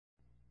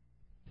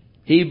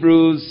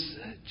Hebrews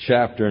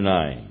chapter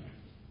 9.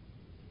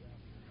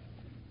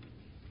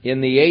 In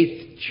the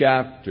 8th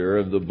chapter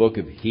of the book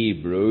of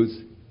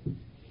Hebrews,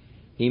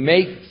 he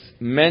makes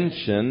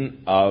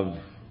mention of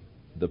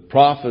the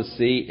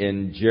prophecy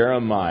in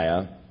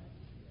Jeremiah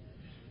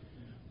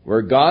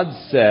where God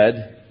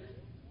said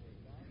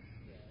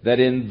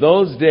that in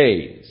those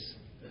days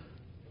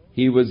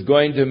he was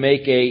going to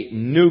make a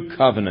new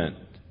covenant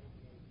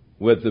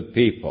with the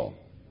people.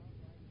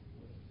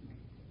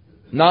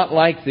 Not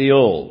like the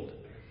old,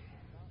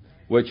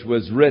 which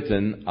was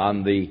written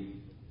on the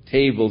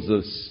tables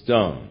of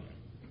stone.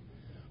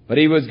 But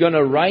he was going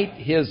to write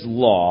his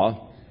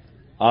law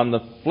on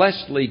the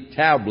fleshly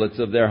tablets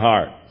of their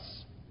hearts.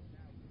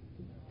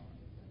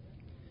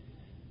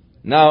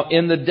 Now,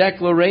 in the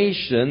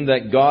declaration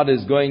that God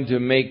is going to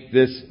make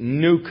this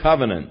new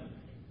covenant,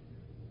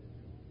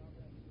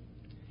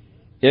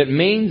 it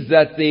means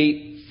that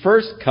the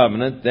first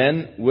covenant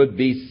then would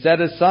be set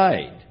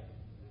aside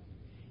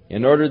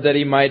in order that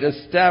he might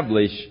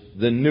establish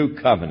the new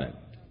covenant.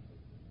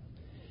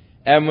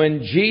 And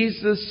when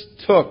Jesus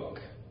took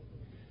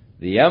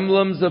the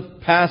emblems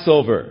of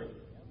Passover,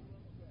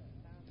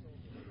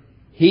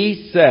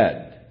 he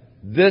said,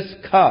 "This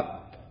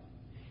cup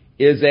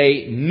is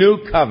a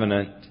new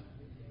covenant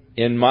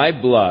in my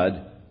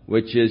blood,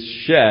 which is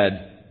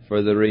shed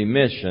for the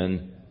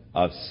remission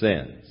of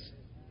sins."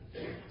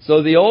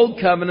 So the old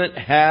covenant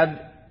had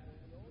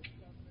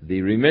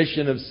the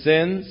remission of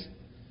sins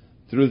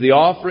through the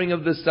offering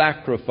of the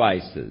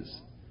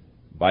sacrifices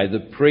by the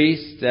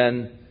priest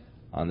and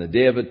on the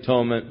Day of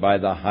Atonement by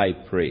the high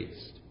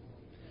priest.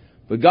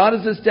 But God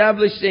has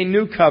established a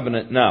new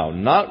covenant now,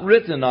 not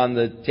written on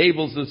the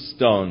tables of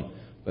stone,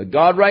 but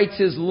God writes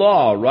His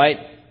law right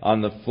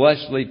on the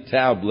fleshly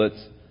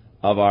tablets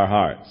of our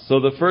hearts.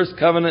 So the first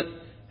covenant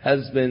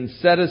has been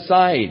set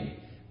aside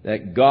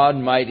that God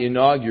might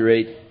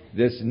inaugurate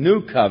this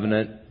new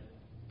covenant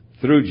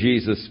through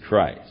Jesus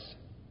Christ.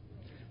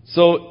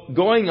 So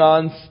going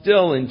on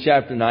still in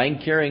chapter 9,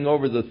 carrying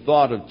over the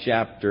thought of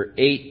chapter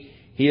 8,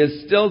 he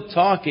is still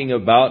talking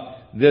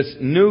about this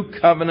new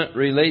covenant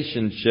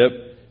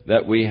relationship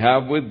that we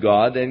have with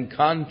God and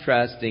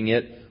contrasting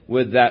it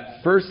with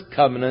that first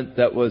covenant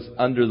that was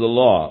under the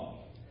law.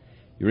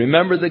 You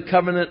remember the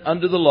covenant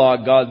under the law,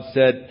 God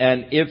said,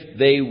 "And if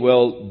they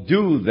will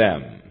do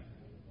them,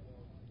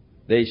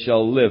 they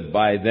shall live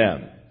by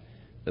them."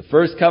 The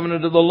first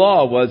covenant of the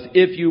law was,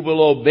 "If you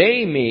will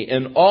obey me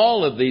in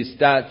all of these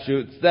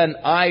statutes, then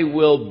I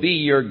will be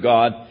your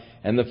God."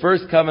 And the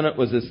first covenant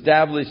was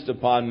established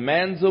upon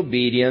man's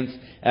obedience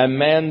and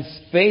man's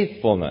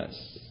faithfulness.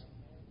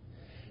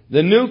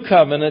 The new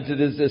covenant,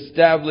 it is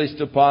established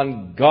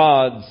upon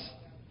God's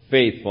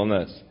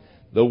faithfulness,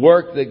 the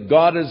work that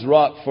God has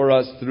wrought for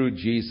us through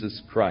Jesus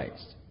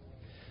Christ.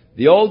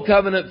 The old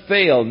covenant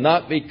failed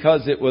not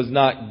because it was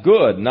not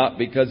good, not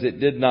because it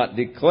did not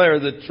declare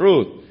the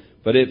truth,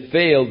 but it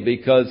failed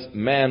because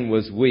man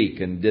was weak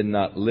and did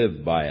not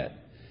live by it.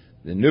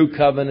 The new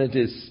covenant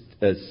is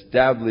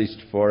established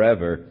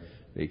forever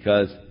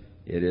because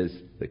it is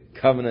the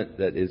covenant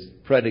that is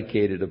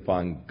predicated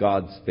upon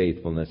God's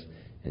faithfulness,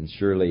 and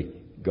surely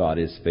God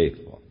is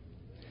faithful.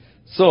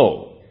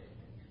 So,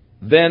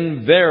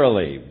 then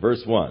verily,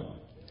 verse 1,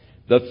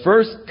 the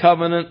first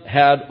covenant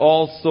had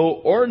also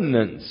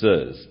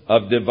ordinances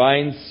of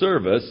divine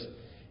service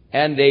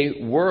and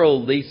a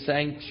worldly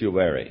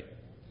sanctuary.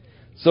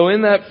 So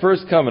in that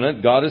first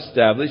covenant God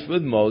established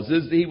with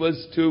Moses, he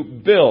was to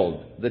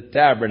build the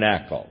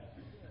tabernacle.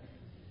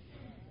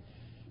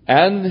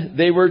 And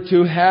they were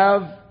to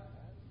have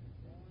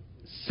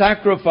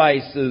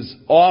sacrifices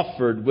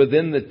offered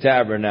within the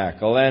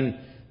tabernacle. And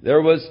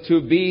there was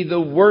to be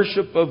the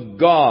worship of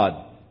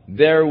God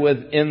there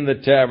within the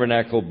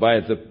tabernacle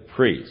by the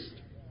priest.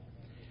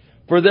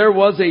 For there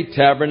was a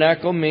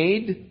tabernacle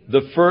made,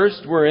 the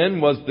first wherein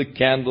was the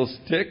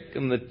candlestick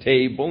and the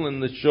table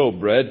and the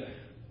showbread,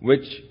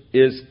 which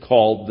is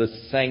called the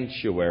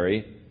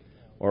sanctuary,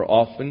 or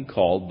often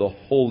called the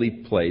holy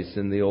place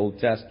in the Old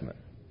Testament.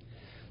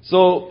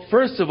 So,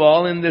 first of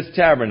all, in this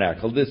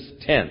tabernacle, this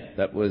tent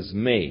that was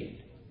made,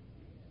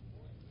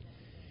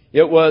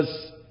 it was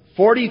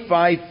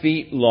 45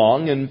 feet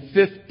long and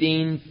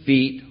 15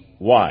 feet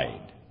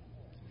wide,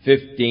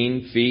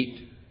 15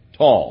 feet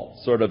tall,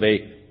 sort of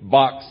a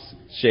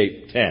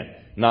box-shaped tent,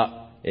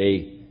 not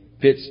a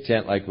pitch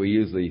tent like we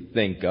usually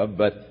think of,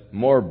 but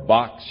more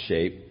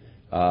box-shaped,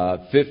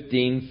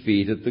 15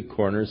 feet at the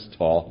corners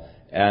tall,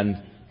 and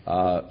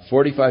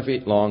 45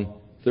 feet long,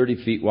 30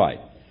 feet wide.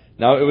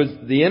 Now, it was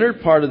the inner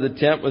part of the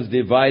tent was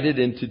divided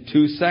into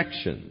two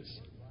sections.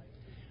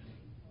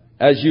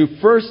 As you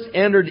first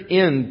entered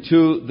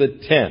into the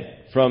tent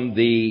from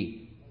the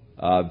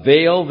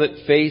veil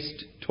that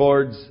faced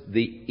towards the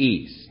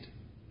east,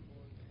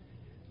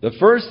 the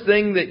first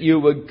thing that you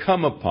would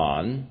come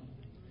upon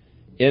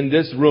in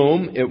this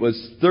room, it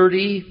was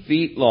 30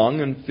 feet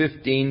long and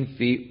 15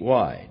 feet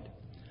wide.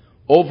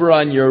 Over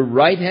on your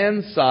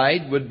right-hand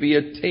side would be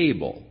a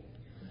table,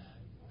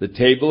 the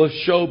table of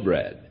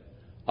showbread.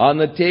 On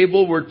the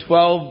table were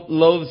 12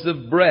 loaves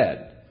of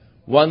bread,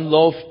 one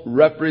loaf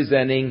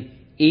representing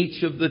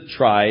each of the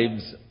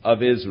tribes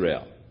of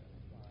Israel.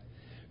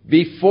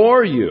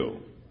 Before you,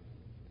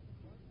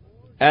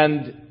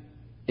 and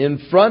in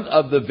front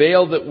of the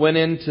veil that went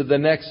into the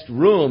next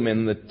room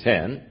in the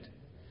tent,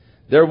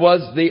 there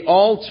was the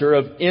altar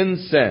of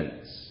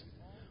incense,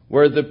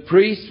 where the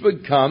priest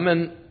would come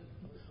and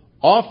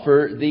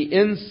offer the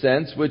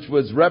incense, which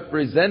was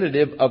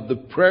representative of the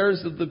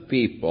prayers of the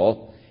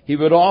people. He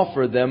would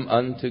offer them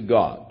unto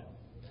God.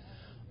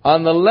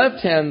 On the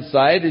left-hand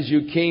side, as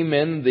you came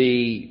in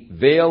the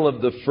veil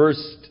of the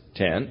first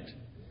tent,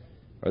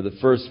 or the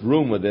first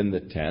room within the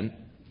tent,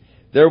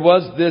 there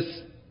was this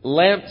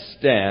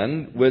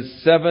lampstand with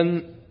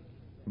 7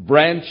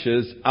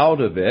 branches out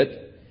of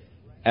it,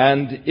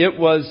 and it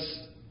was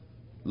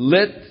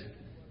lit.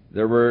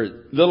 There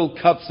were little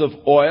cups of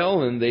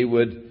oil, and they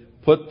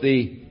would put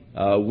the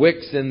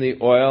wicks in the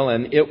oil,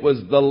 and it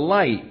was the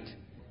light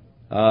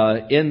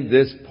in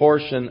this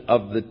portion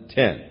of the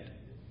tent.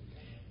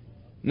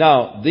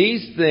 Now,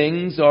 these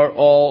things are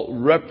all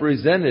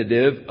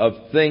representative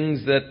of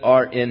things that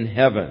are in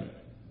heaven.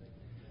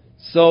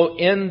 So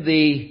in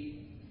the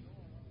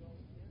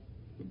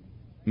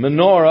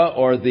menorah,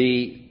 or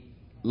the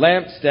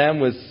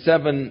lampstand with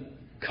 7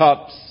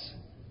 cups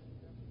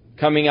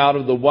coming out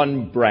of the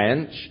one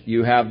branch,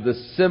 you have the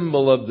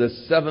symbol of the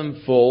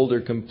sevenfold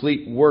or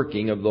complete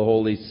working of the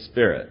Holy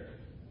Spirit.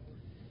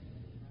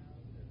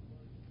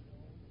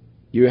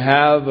 You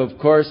have, of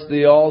course,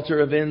 the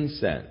altar of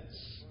incense.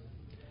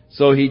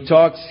 So he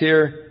talks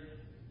here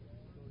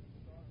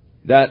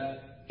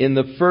that in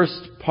the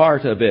first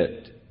part of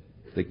it,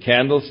 the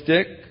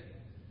candlestick,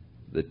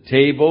 the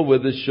table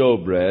with the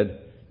showbread,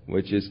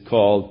 which is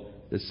called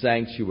the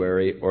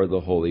sanctuary or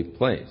the holy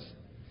place.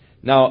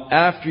 Now,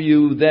 after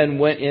you then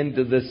went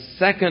into the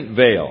second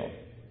veil,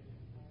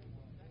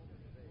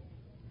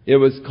 it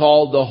was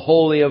called the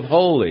Holy of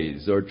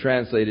Holies, or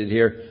translated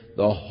here,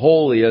 the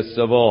holiest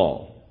of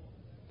all.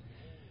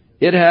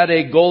 It had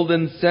a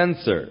golden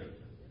censer,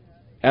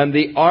 and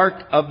the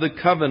Ark of the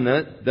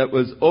Covenant that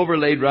was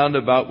overlaid round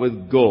about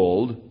with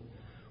gold,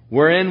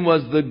 wherein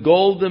was the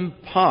golden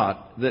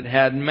pot that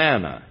had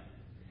manna,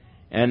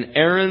 and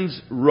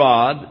Aaron's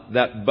rod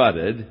that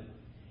budded,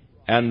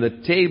 and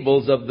the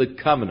tables of the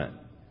covenant.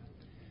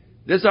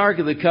 This Ark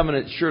of the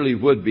Covenant surely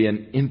would be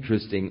an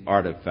interesting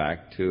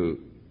artifact to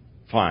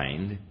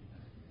find.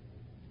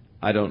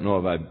 I don't know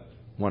if I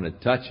want to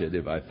touch it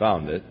if I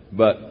found it,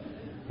 but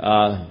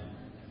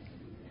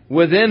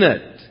within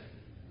it,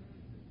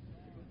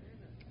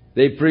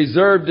 they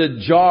preserved a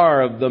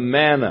jar of the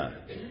manna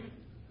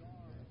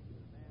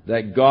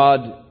that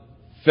God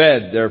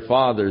fed their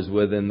fathers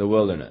with in the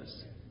wilderness.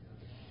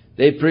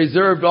 They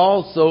preserved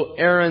also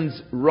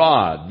Aaron's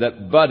rod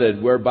that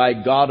budded, whereby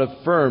God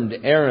affirmed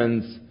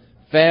Aaron's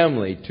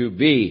family to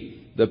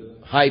be the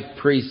high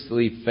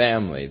priestly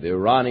family, the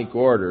Aaronic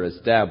order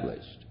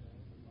established.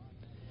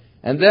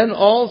 And then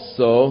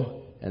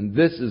also, and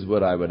this is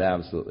what I would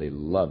absolutely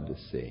love to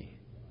see,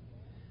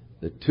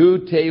 the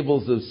 2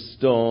 tables of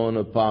stone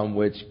upon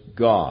which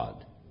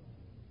God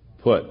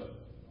put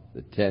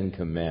the 10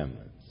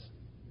 Commandments.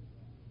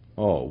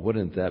 Oh,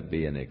 wouldn't that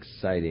be an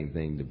exciting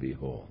thing to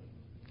behold?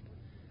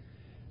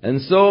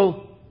 And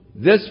so,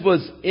 this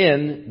was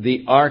in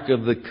the Ark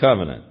of the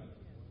Covenant.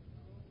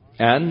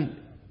 And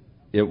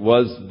it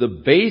was the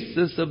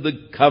basis of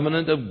the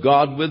covenant of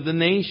God with the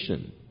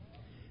nation.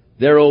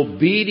 Their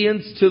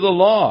obedience to the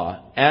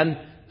law and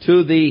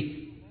to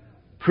the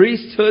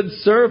priesthood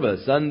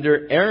service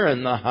under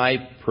Aaron the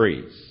high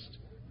priest.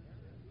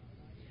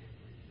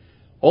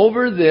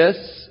 Over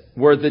this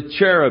were the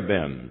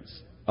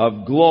cherubims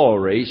of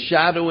glory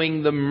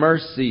shadowing the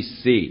mercy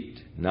seat.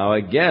 Now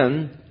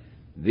again,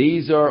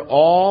 these are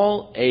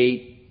all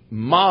a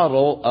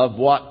model of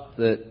what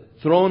the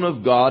throne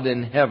of God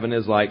in heaven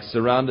is like,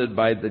 surrounded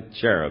by the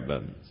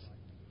cherubims.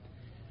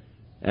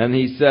 And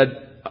he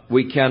said,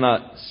 we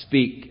cannot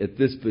speak at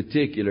this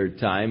particular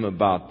time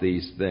about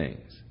these things.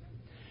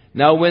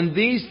 Now when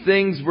these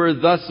things were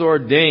thus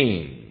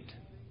ordained,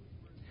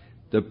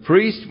 the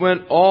priest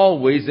went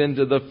always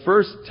into the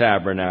first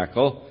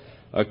tabernacle,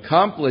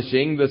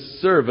 accomplishing the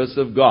service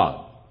of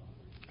God.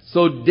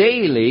 So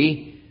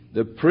daily,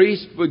 the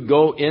priest would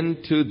go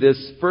into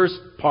this first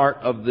part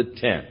of the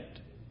tent.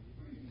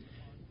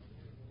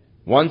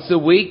 Once a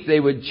week, they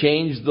would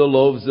change the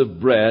loaves of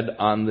bread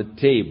on the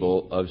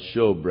table of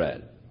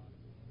showbread.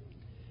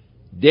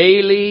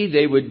 Daily,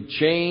 they would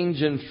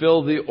change and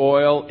fill the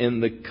oil in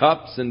the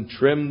cups and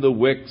trim the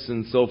wicks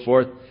and so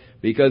forth,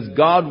 because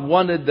God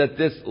wanted that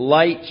this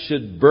light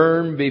should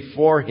burn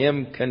before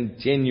Him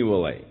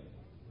continually.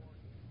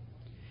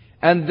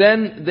 And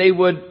then they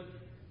would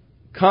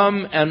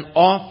come and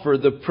offer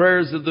the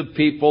prayers of the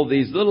people,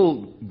 these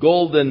little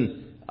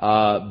golden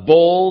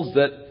bowls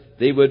that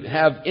they would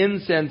have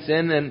incense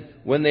in, and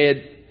when they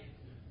had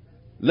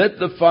lit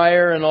the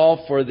fire and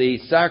all for the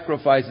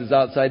sacrifices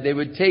outside, they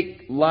would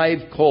take live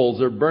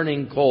coals or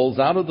burning coals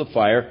out of the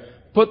fire,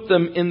 put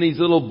them in these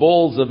little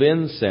bowls of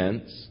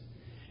incense,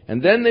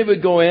 and then they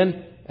would go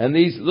in And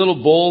these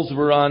little bowls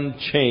were on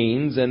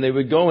chains, and they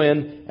would go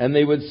in and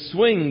they would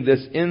swing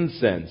this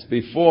incense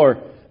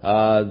before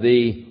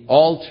the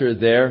altar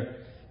there.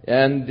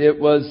 And it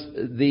was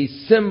the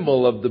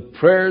symbol of the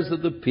prayers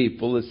of the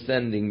people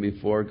ascending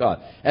before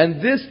God.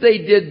 And this they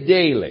did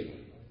daily.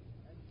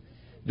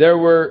 There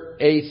were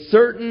a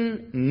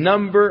certain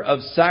number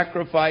of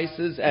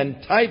sacrifices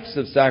and types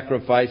of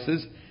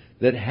sacrifices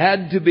that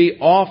had to be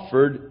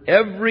offered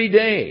every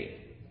day.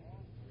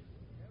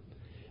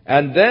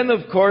 And then,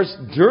 of course,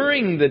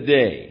 during the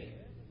day,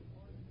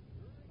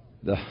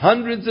 the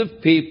hundreds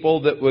of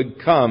people that would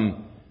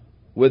come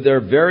with their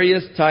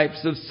various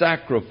types of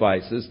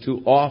sacrifices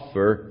to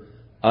offer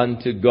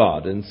unto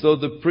God. And so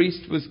the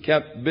priest was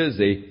kept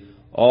busy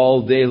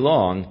all day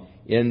long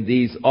in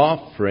these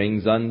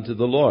offerings unto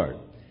the Lord,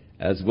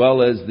 as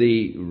well as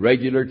the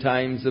regular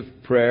times of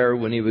prayer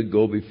when he would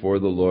go before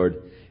the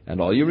Lord and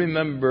all. You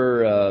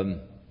remember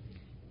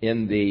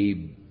in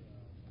the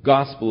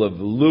Gospel of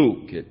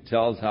Luke, it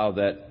tells how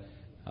that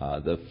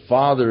the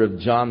father of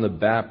John the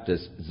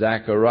Baptist,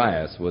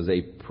 Zacharias, was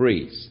a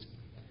priest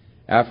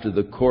after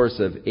the course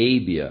of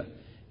Abia.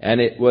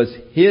 And it was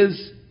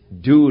his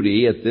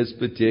duty at this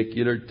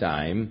particular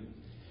time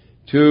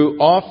to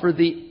offer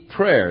the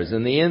prayers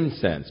and the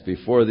incense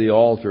before the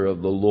altar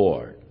of the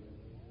Lord.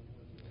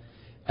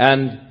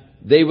 And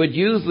they would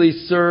usually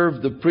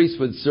serve, the priest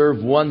would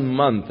serve 1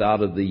 month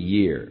out of the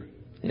year.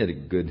 They had a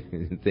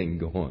good thing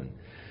going.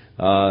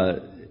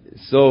 Then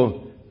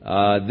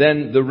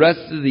the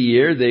rest of the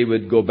year they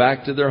would go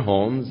back to their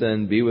homes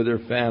and be with their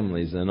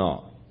families and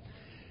all.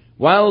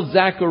 While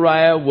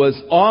Zechariah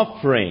was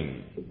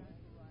offering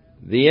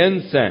the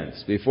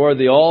incense before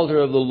the altar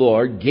of the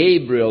Lord,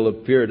 Gabriel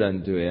appeared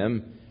unto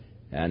him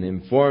and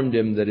informed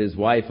him that his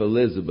wife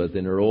Elizabeth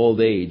in her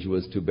old age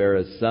was to bear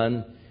a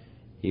son.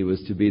 He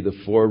was to be the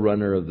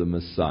forerunner of the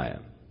Messiah.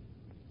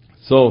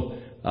 So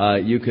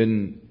you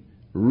can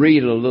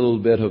read a little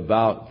bit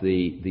about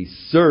the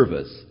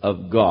service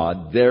of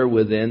God there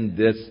within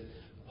this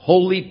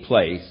holy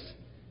place,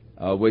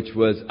 which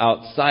was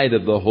outside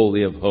of the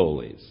Holy of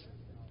Holies.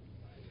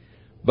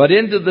 But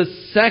into the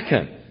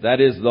second, that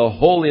is the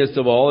holiest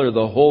of all, or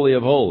the Holy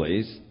of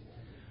Holies,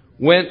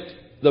 went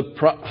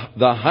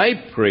the high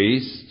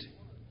priest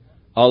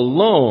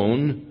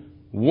alone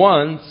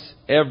once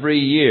every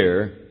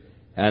year,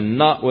 and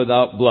not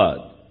without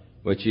blood,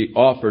 which he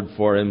offered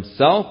for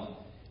himself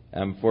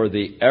and for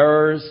the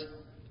errors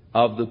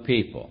of the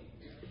people.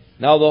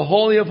 Now the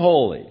Holy of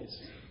Holies,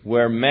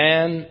 where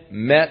man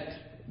met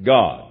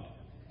God,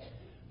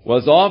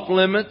 was off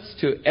limits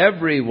to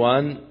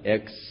everyone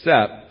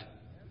except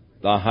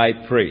the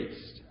high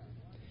priest.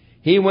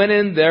 He went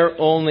in there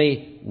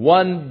only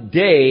 1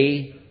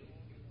 day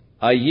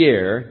a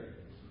year,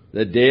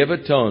 the Day of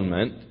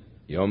Atonement,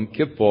 Yom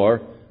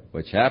Kippur,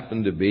 which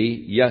happened to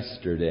be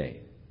yesterday.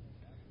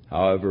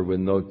 However, with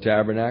no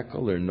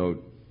tabernacle or no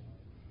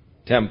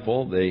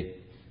temple, they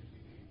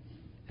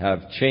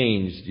have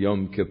changed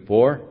Yom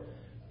Kippur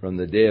from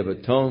the Day of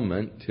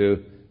Atonement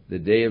to the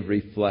Day of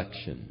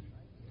Reflection.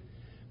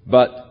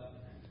 But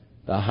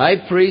the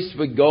high priest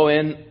would go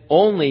in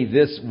only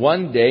this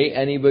 1 day,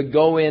 and he would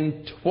go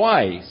in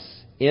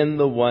twice in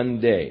the 1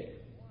 day.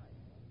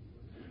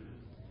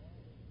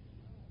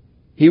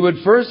 He would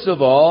first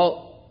of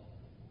all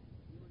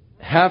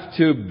have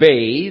to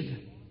bathe,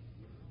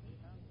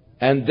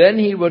 and then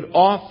he would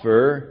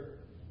offer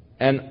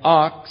an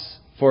ox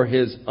for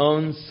his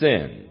own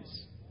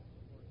sins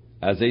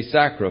as a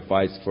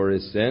sacrifice for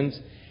his sins.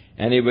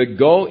 And he would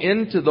go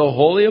into the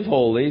Holy of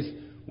Holies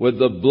with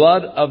the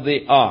blood of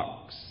the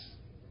ox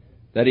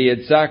that he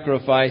had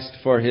sacrificed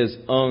for his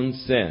own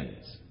sins.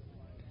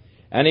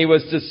 And he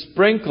was to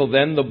sprinkle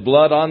then the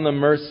blood on the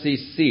mercy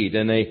seat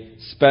in a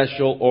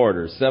special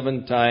order,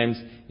 7 times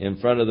in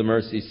front of the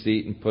mercy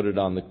seat, and put it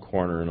on the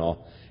corner and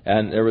all.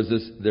 And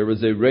there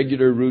was a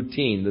regular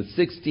routine.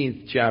 The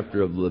 16th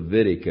chapter of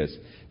Leviticus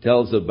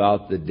tells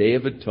about the Day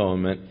of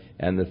Atonement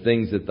and the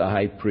things that the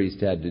high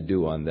priest had to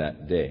do on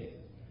that day.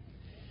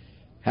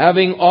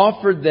 Having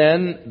offered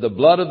then the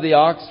blood of the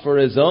ox for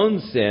his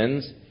own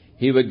sins,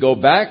 he would go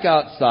back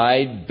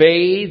outside,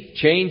 bathe,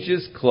 change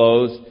his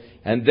clothes,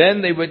 and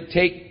then they would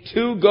take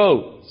 2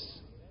 goats,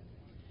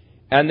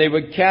 and they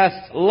would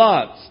cast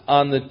lots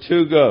on the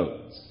 2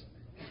 goats.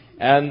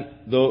 And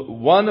the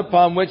one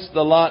upon which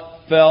the lot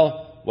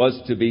fell was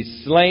to be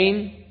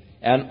slain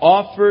and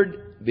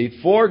offered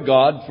before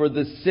God for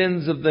the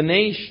sins of the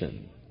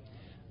nation.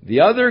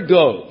 The other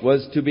goat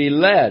was to be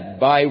led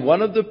by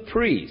one of the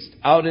priests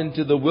out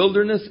into the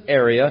wilderness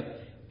area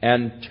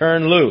and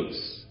turn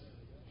loose.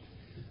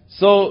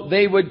 So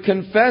they would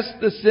confess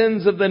the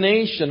sins of the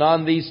nation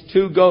on these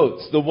 2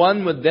 goats. The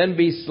one would then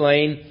be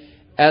slain,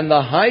 and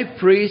the high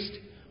priest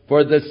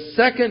for the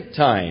second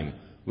time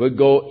would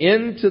go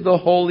into the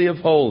Holy of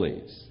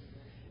Holies.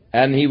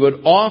 And he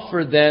would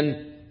offer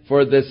then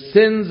for the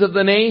sins of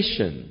the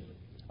nation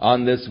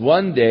on this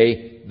 1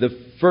 day the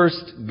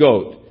first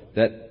goat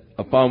that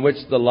upon which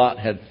the lot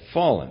had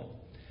fallen.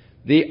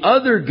 The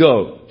other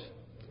goat,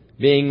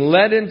 being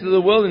led into the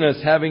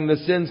wilderness, having the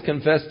sins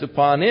confessed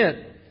upon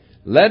it,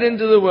 led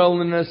into the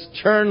wilderness,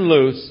 turned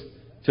loose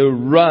to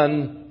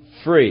run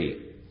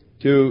free,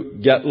 to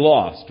get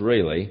lost,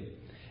 really.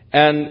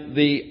 And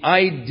the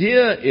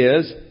idea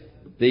is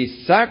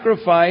the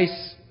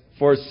sacrifice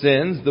for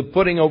sins, the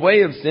putting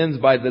away of sins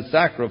by the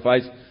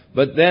sacrifice,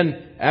 but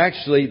then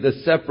actually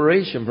the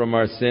separation from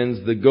our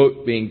sins, the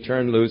goat being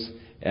turned loose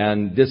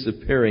and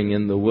disappearing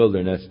in the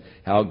wilderness.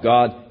 How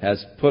God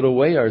has put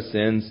away our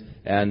sins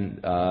and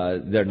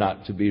they're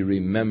not to be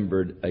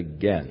remembered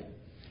again.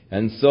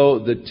 And so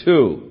the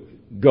two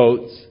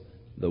goats,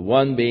 the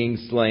one being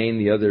slain,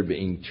 the other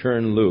being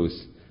turned loose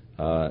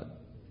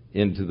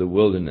into the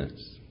wilderness.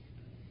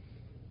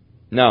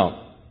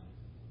 Now,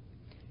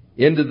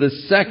 into the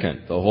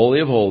second, the Holy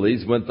of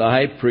Holies, went the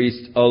high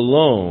priest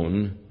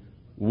alone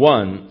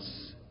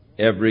once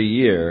every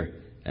year,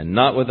 and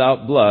not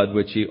without blood,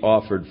 which he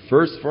offered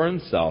first for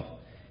himself,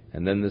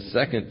 and then the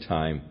second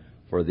time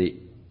for the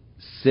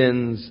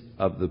sins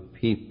of the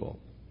people.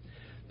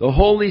 The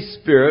Holy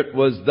Spirit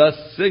was thus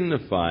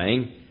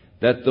signifying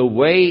that the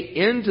way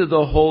into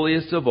the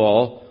holiest of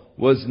all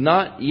was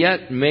not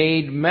yet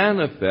made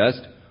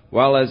manifest,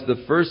 while as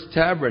the first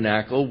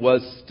tabernacle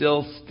was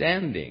still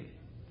standing.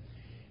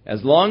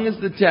 As long as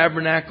the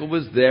tabernacle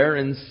was there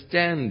and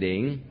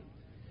standing,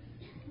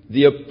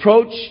 the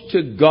approach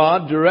to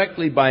God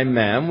directly by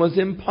man was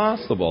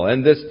impossible.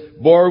 And this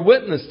bore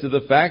witness to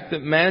the fact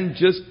that man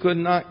just could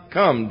not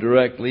come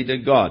directly to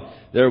God.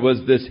 There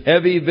was this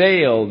heavy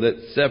veil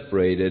that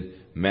separated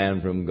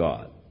man from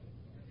God.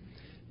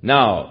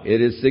 Now,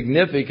 it is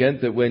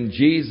significant that when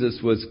Jesus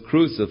was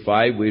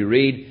crucified, we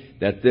read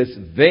that this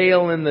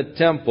veil in the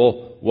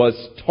temple was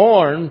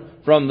torn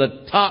from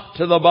the top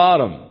to the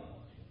bottom.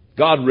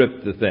 God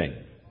ripped the thing.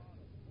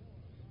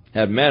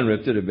 Had man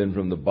ripped it, it would have been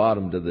from the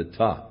bottom to the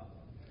top.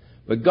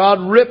 But God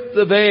ripped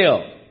the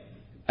veil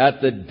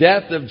at the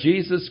death of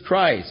Jesus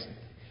Christ,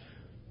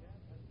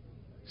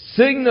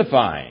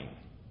 signifying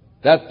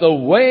that the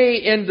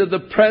way into the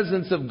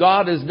presence of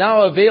God is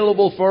now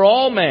available for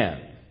all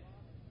man.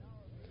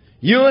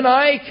 You and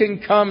I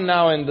can come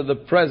now into the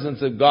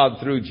presence of God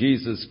through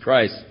Jesus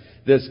Christ,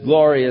 this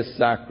glorious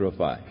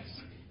sacrifice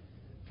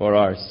for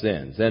our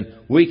sins. And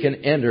we can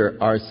enter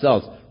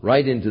ourselves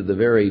right into the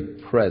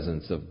very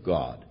presence of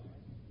God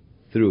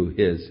through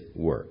His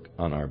work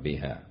on our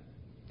behalf.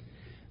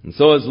 And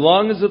so as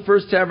long as the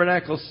first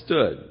tabernacle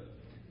stood,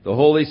 the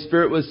Holy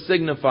Spirit was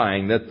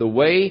signifying that the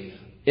way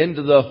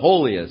into the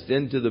holiest,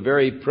 into the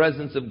very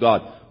presence of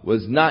God,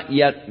 was not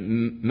yet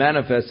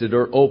manifested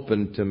or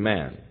open to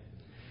man,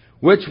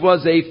 which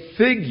was a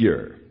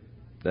figure,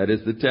 that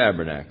is the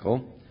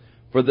tabernacle,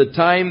 for the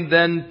time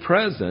then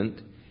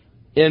present,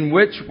 in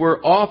which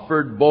were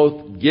offered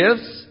both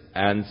gifts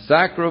and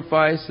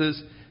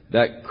sacrifices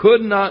that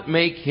could not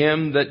make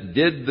him that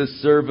did the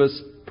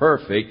service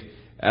perfect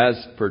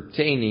as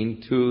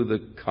pertaining to the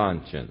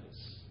conscience,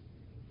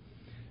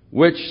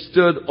 which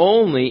stood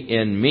only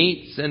in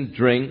meats and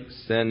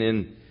drinks and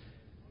in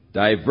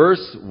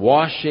diverse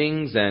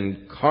washings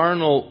and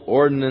carnal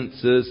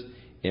ordinances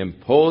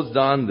imposed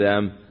on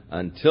them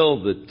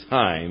until the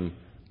time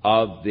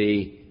of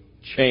the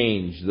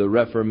change, the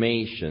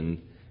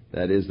Reformation,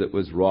 that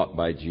was wrought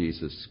by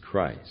Jesus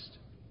Christ.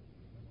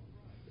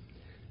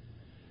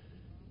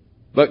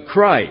 But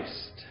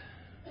Christ,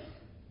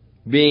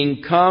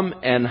 being come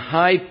and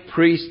high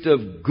priest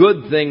of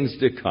good things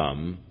to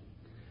come,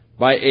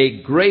 by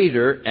a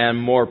greater and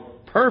more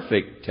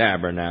perfect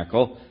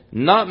tabernacle,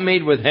 not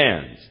made with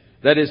hands,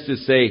 that is to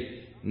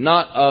say,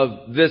 not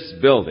of this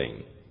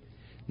building,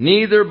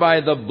 neither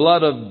by the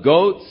blood of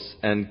goats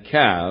and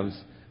calves,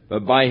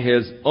 but by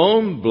His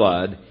own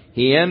blood,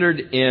 He entered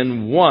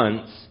in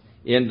once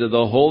into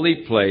the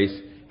holy place,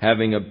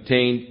 having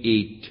obtained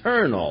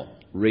eternal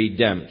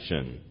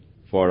redemption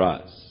for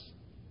us.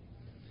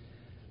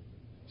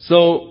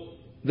 So,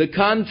 the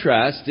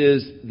contrast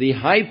is the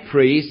high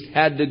priest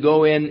had to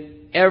go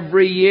in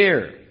every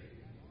year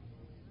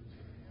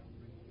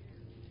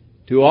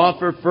to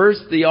offer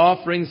first the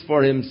offerings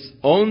for his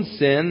own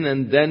sin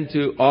and then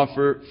to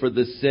offer for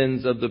the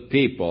sins of the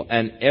people.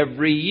 And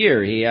every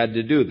year he had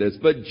to do this.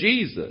 But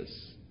Jesus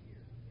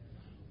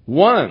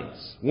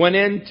once went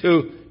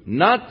into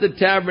not the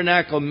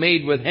tabernacle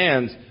made with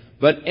hands,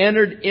 but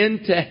entered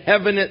into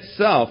heaven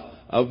itself,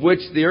 of which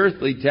the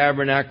earthly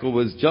tabernacle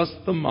was just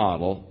the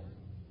model.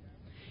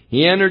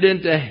 He entered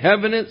into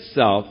heaven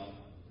itself,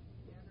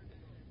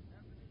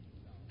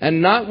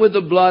 and not with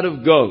the blood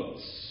of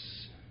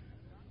goats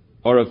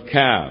or of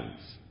calves,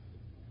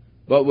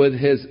 but with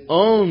His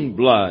own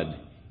blood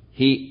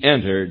He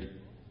entered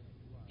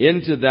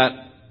into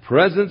that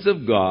presence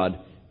of God,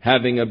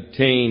 having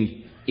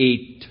obtained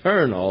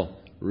eternal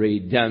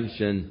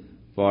redemption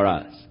for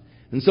us.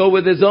 And so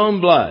with His own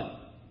blood,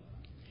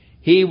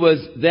 He was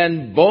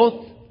then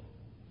both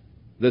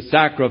the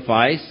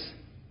sacrifice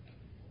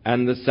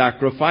and the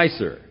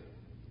sacrificer.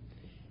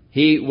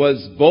 He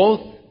was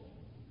both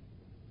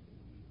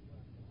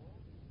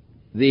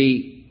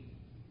the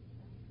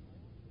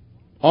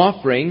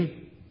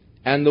offering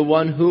and the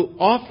one who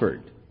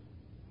offered.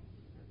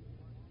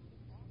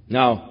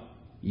 Now,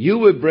 you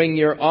would bring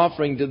your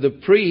offering to the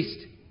priest.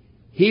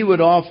 He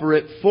would offer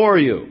it for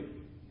you.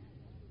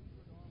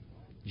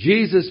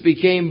 Jesus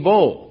became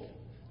both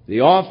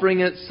the offering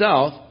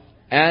itself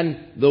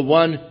and the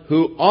one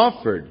who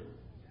offered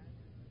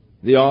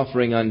the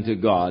offering unto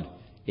God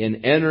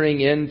in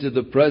entering into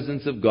the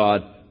presence of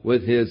God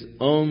with His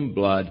own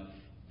blood,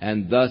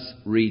 and thus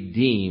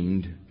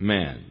redeemed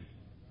man.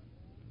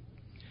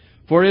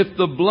 For if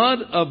the blood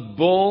of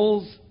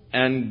bulls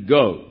and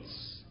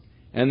goats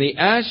and the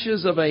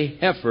ashes of a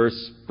heifer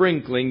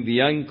sprinkling the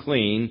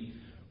unclean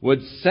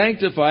would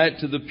sanctify it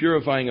to the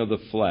purifying of the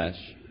flesh,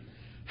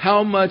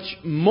 how much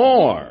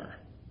more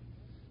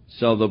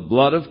shall the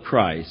blood of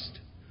Christ,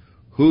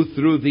 who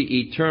through the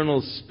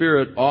eternal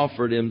Spirit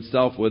offered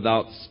Himself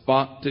without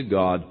spot to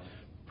God,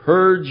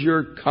 purge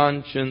your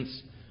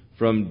conscience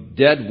from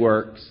dead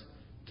works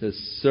to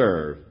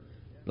serve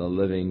the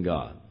living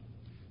God.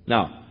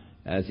 Now,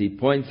 as he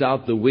points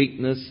out the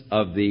weakness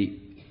of the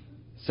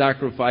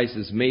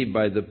sacrifices made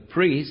by the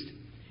priest,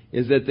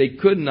 is that they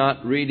could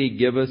not really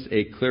give us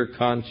a clear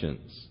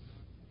conscience.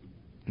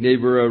 They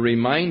were a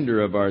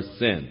reminder of our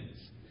sins.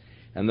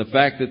 And the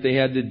fact that they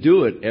had to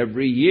do it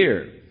every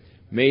year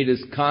made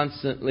us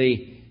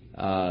constantly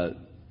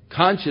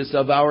conscious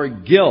of our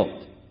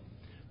guilt.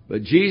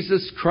 But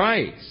Jesus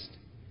Christ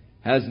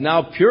has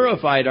now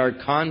purified our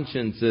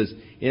consciences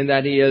in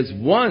that He has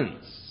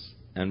once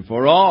and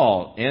for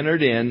all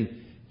entered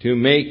in to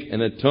make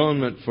an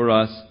atonement for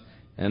us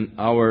and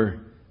our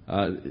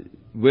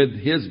with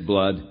His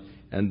blood,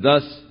 and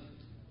thus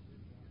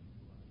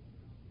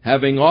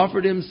having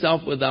offered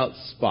Himself without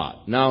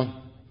spot.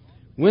 Now,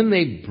 when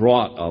they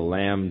brought a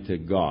lamb to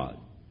God,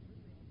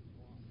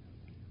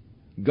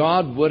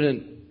 God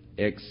wouldn't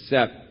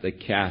accept the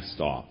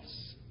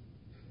cast-offs.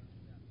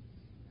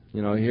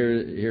 You know,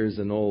 here's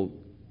an old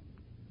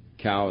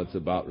cow that's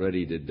about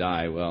ready to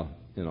die. Well,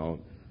 you know,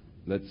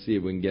 let's see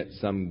if we can get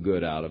some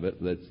good out of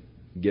it. Let's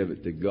give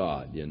it to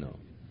God, you know.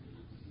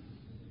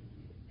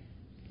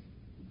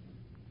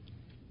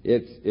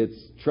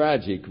 It's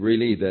tragic,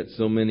 really, that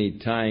so many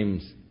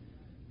times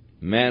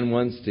man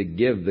wants to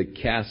give the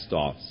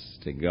cast-offs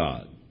to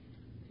God.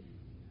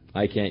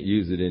 I can't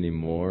use it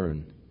anymore,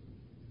 and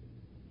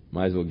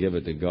might as well give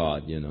it to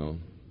God, you know.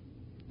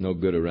 No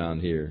good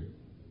around here.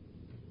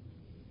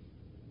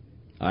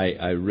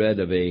 I read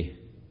of a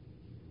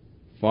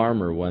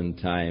farmer one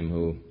time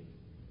who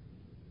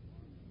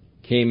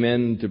came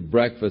in to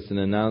breakfast and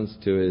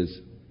announced to his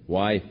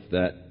wife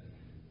that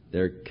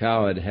their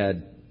cow had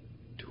had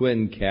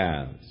twin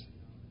calves.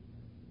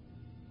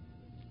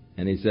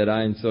 And he said,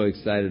 "I'm so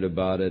excited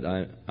about it,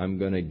 I'm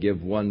going to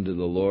give one to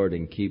the Lord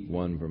and keep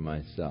one for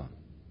myself."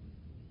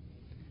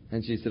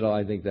 And she said, "Oh,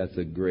 I think that's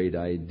a great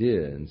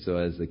idea." And so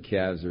as the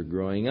calves are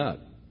growing up,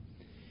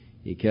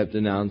 he kept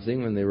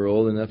announcing when they were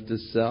old enough to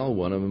sell,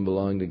 one of them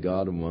belonged to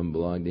God and one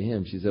belonged to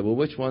him. She said, "Well,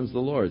 which one's the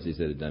Lord's?" He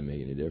said, "It doesn't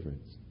make any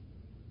difference.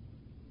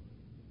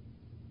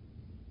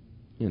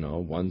 You know,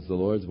 one's the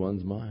Lord's,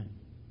 one's mine."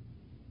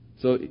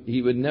 So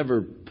he would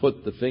never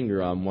put the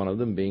finger on one of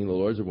them being the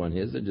Lord's or one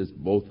his. They're just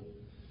both,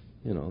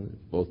 you know,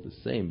 both the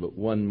same. But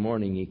one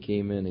morning he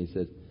came in and he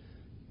said,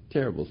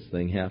 "Terrible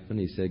thing happened."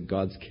 He said,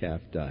 "God's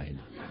calf died."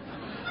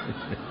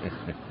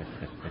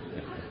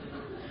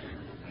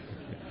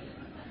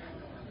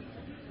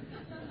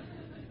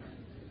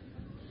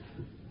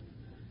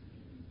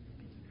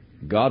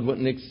 God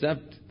wouldn't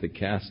accept the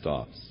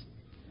cast-offs.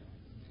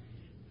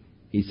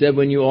 He said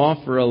when you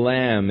offer a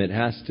lamb, it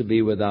has to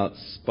be without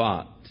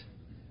spot.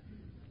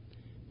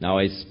 Now,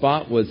 a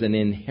spot was an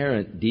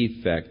inherent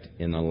defect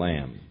in a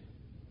lamb.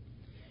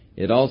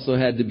 It also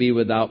had to be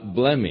without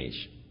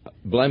blemish.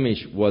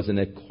 Blemish was an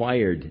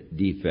acquired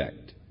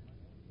defect.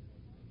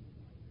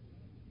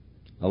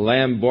 A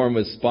lamb born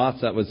with spots,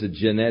 that was a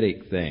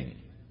genetic thing.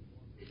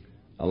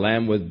 A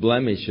lamb with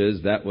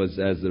blemishes, that was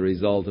as the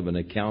result of an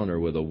encounter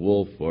with a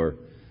wolf or,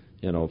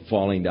 you know,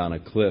 falling down a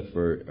cliff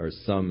or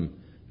some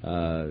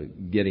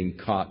getting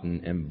caught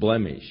and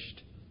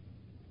blemished.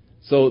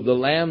 So the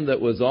lamb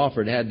that was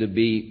offered had to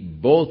be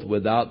both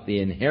without the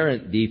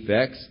inherent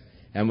defects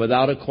and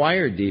without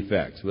acquired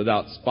defects,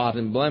 without spot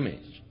and blemish.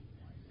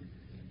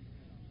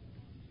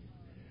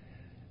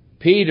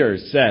 Peter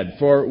said,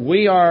 "For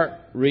we are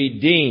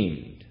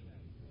redeemed,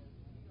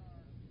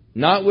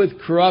 not with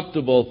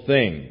corruptible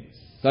things,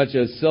 such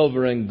as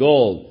silver and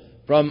gold,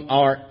 from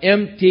our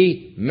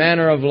empty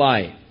manner of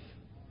life,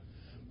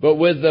 but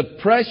with the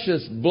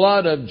precious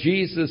blood of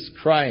Jesus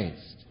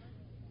Christ,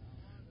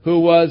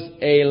 who was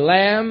a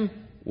lamb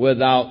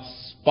without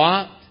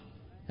spot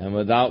and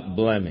without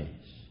blemish."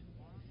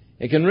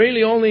 It can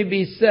really only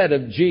be said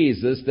of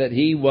Jesus that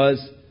He was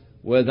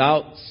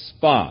without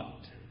spot.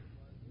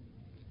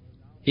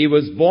 He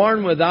was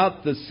born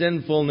without the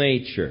sinful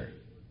nature.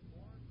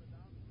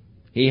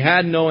 He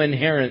had no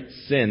inherent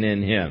sin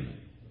in Him.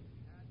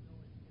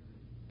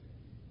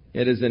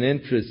 It is an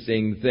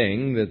interesting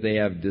thing that they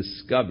have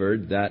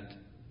discovered that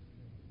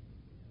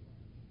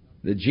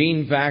The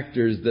gene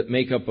factors that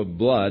make up a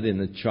blood in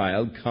the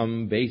child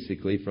come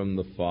basically from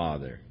the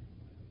father.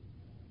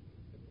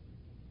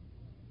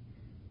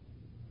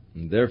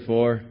 And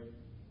therefore,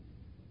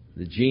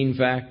 the gene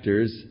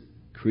factors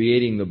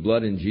creating the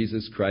blood in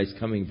Jesus Christ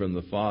coming from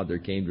the Father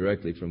came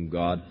directly from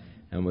God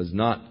and was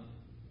not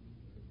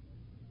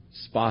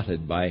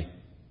spotted by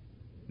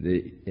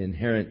the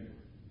inherent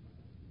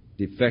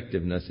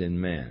defectiveness in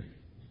man.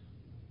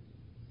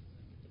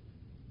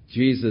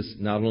 Jesus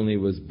not only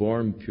was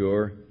born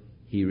pure,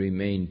 He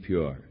remained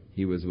pure.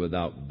 He was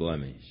without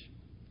blemish.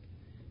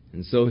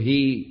 And so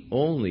He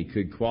only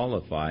could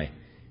qualify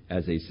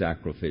as a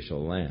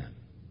sacrificial lamb.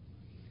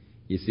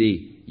 You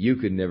see, you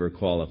could never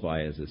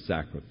qualify as a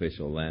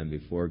sacrificial lamb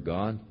before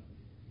God.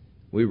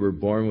 We were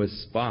born with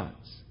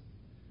spots.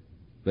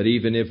 But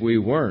even if we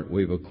weren't,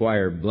 we've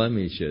acquired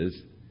blemishes,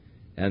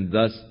 and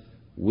thus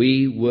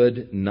we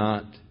would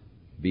not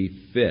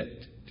be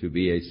fit to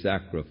be a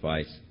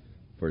sacrifice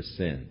for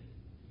sin.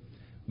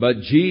 But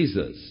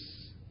Jesus,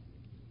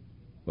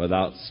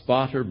 without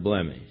spot or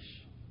blemish,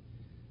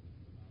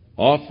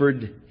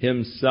 offered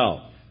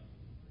Himself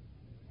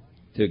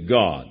to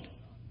God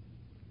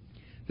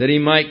that He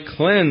might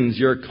cleanse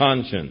your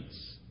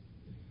conscience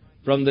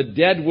from the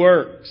dead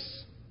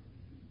works,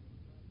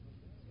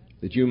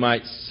 that you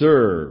might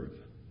serve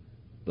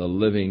the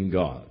living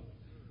God.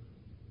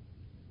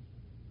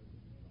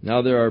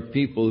 Now there are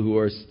people who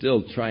are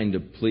still trying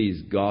to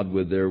please God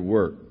with their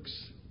works.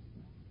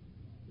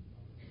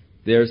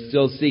 They are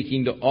still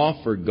seeking to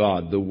offer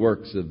God the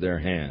works of their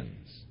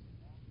hands.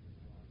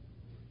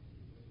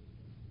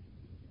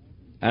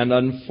 And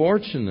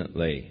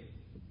unfortunately,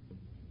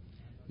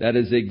 that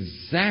is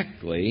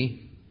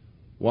exactly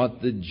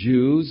what the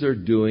Jews are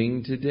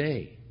doing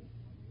today.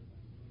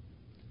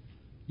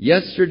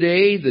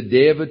 Yesterday, the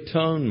Day of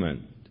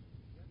Atonement,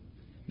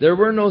 there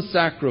were no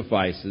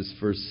sacrifices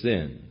for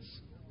sins.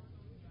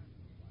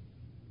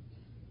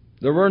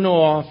 There were no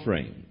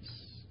offerings.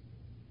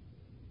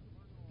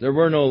 There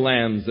were no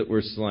lambs that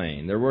were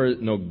slain. There were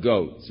no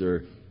goats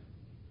or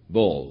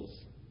bulls.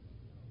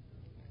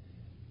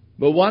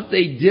 But what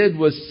they did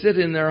was sit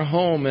in their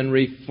home and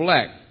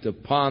reflect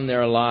upon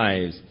their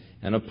lives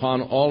and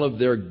upon all of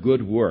their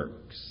good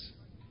works.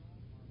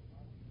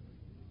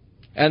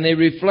 And they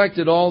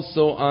reflected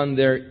also on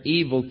their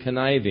evil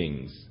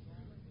connivings.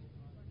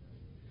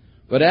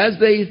 But as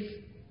they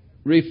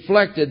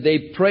reflected,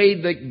 they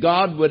prayed that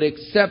God would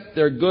accept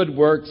their good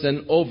works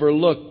and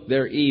overlook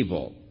their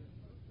evil.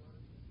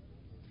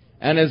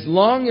 And as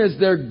long as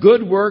their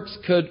good works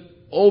could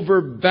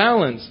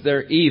overbalance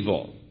their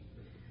evil,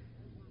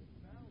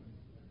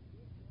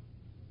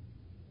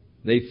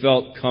 they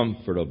felt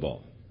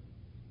comfortable.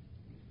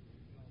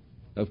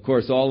 Of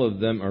course, all of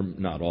them, or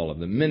not all of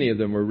them, many of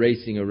them were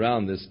racing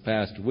around this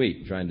past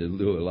week trying to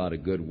do a lot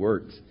of good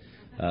works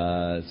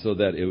so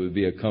that it would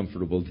be a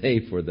comfortable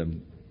day for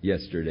them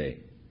yesterday.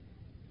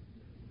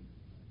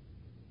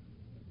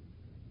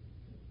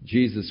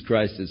 Jesus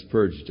Christ has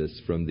purged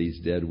us from these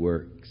dead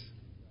works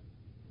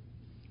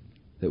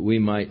that we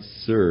might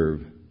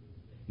serve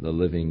the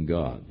living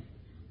God.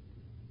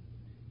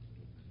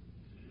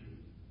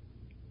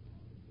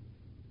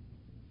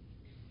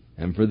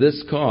 And for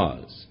this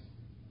cause,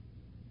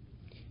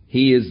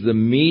 He is the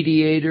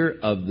mediator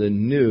of the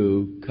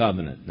new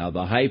covenant. Now,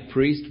 the high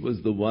priest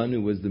was the one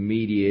who was the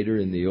mediator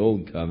in the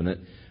old covenant,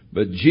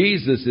 but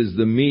Jesus is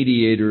the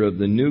mediator of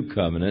the new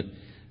covenant,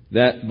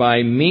 that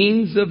by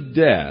means of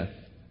death,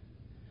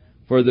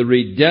 for the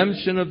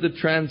redemption of the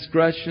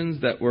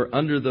transgressions that were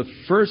under the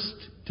first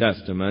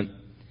testament,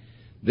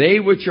 they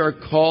which are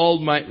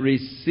called might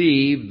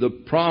receive the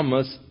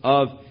promise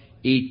of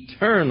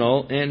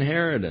eternal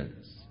inheritance.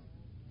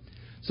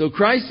 So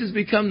Christ has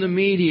become the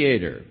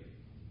mediator.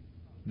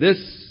 This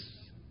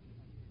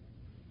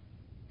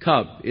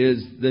cup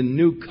is the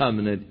new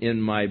covenant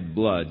in my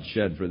blood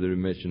shed for the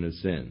remission of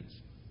sins.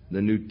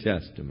 The New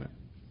Testament.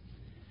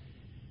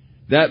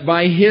 That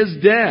by His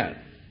death,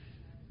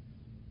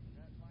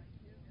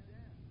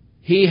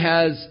 He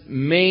has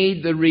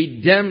made the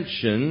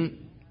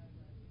redemption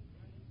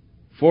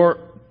for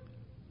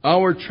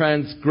our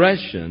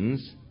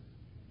transgressions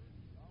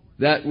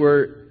that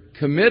were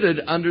committed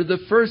under the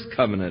first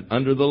covenant,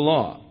 under the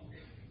law.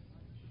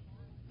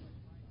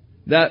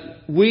 That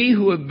we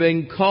who have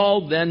been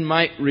called then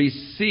might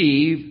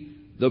receive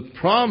the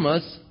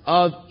promise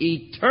of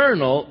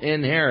eternal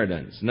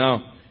inheritance.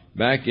 Now,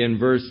 back in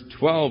verse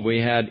 12 we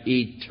had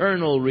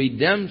eternal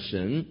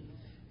redemption,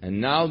 and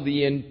now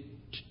the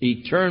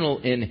eternal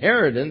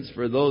inheritance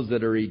for those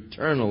that are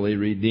eternally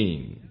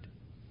redeemed.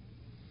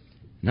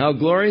 How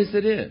glorious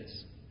it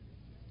is,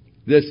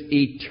 this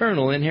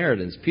eternal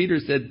inheritance. Peter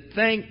said,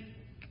 thanks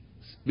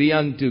be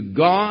unto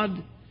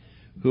God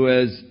who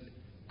has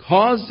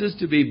caused us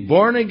to be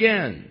born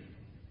again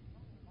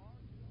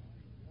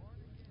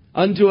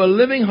unto a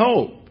living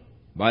hope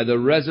by the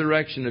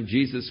resurrection of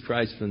Jesus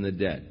Christ from the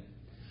dead,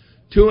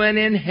 to an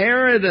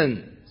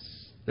inheritance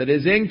that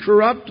is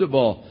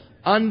incorruptible,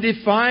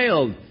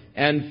 undefiled,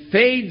 and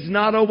fades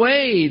not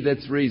away,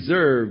 that's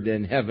reserved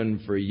in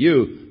heaven for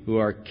you who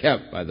are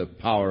kept by the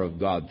power of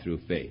God through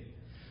faith.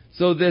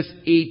 So this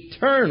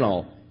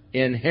eternal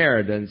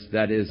inheritance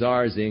that is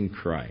ours in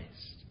Christ.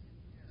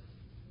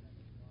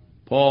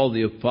 Paul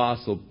the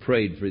Apostle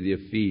prayed for the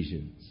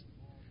Ephesians,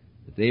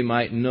 that they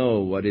might know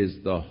what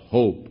is the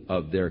hope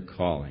of their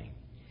calling.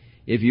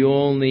 If you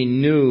only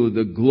knew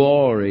the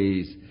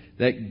glories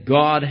that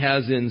God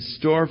has in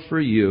store for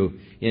you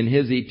in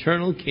His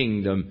eternal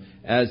kingdom,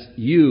 as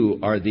you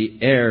are the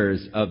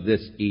heirs of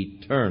this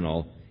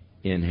eternal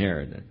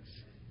inheritance.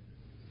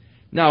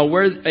 Now,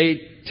 where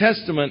a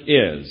testament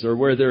is, or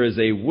where there is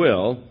a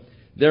will,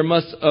 there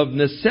must of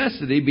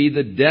necessity be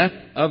the death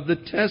of the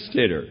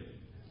testator.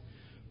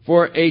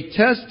 For a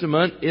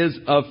testament is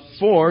of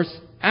force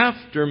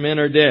after men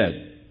are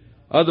dead.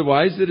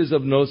 Otherwise it is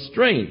of no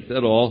strength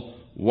at all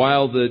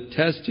while the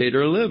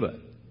testator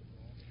liveth.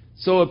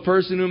 So a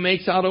person who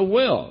makes out a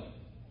will,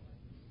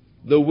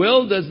 the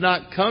will does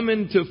not come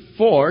into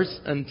force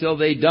until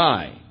they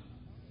die.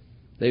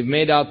 They've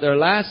made out their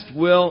last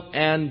will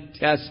and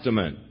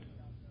testament.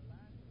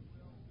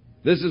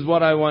 This is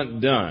what I want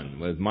done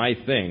with my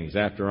things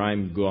after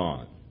I'm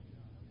gone.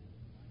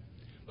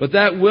 But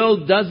that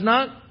will does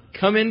not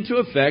come into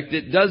effect.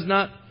 It does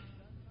not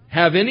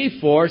have any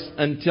force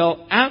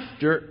until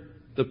after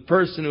the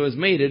person who has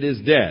made it is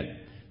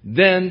dead.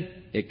 Then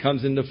it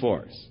comes into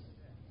force.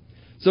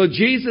 So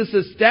Jesus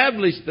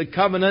established the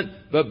covenant,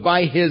 but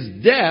by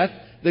His death,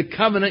 the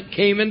covenant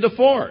came into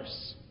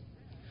force.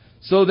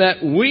 So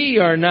that we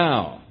are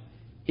now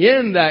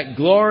in that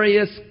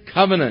glorious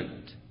covenant.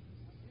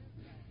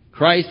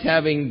 Christ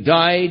having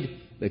died,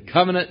 the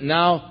covenant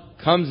now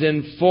comes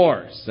in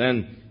force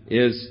and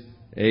it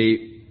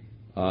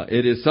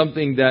is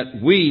something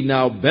that we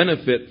now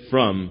benefit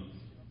from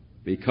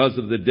because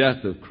of the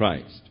death of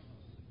Christ.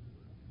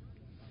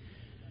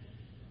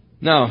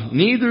 Now,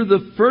 neither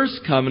the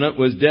first covenant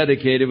was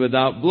dedicated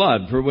without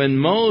blood, for when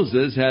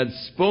Moses had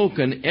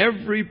spoken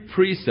every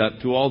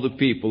precept to all the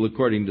people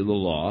according to the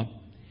law,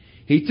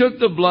 he took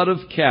the blood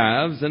of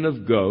calves and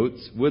of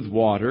goats with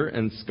water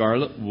and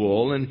scarlet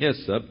wool and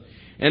hyssop,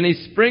 and he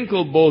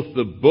sprinkled both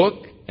the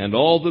book and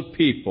all the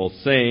people,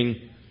 saying,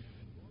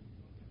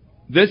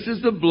 "This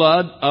is the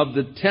blood of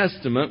the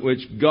testament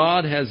which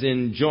God has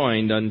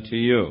enjoined unto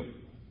you."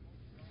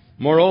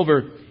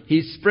 Moreover,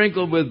 he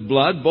sprinkled with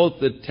blood both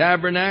the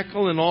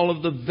tabernacle and all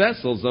of the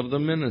vessels of the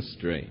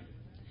ministry.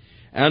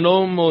 And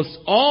almost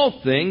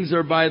all things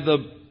are by the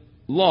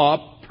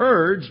law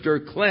purged or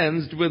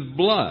cleansed with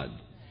blood.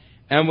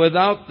 And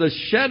without the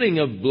shedding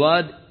of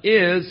blood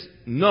is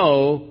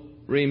no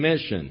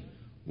remission.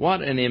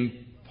 What an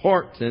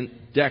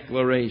important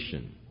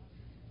declaration.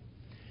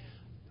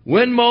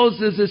 When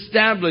Moses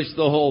established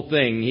the whole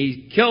thing,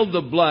 he killed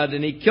the blood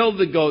and he killed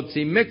the goats.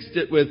 He mixed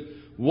it with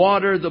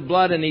water, the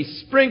blood, and he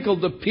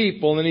sprinkled the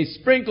people, and he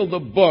sprinkled the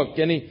book,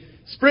 and he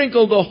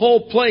sprinkled the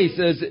whole place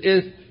as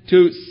if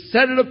to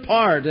set it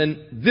apart. And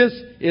this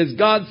is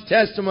God's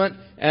testament,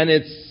 and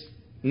it's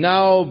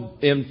now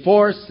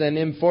enforced and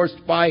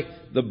enforced by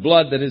the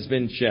blood that has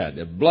been shed,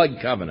 a blood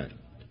covenant.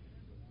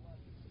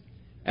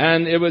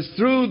 And it was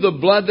through the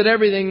blood that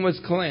everything was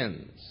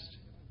cleansed.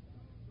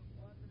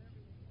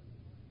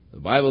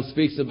 The Bible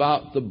speaks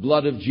about the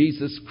blood of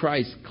Jesus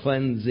Christ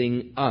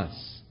cleansing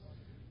us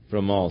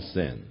from all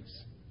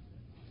sins.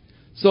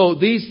 So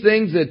these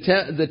things,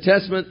 the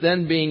testament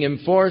then being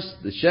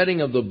enforced, the shedding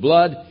of the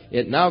blood,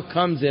 it now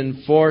comes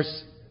in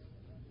force.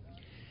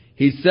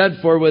 He said,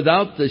 "For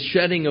without the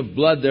shedding of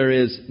blood there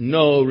is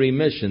no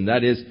remission."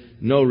 That is,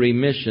 no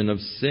remission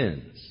of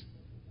sins.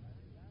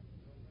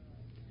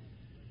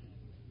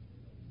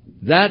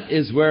 That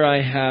is where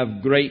I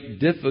have great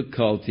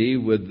difficulty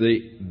with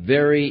the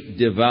very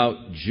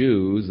devout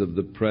Jews of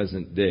the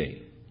present day.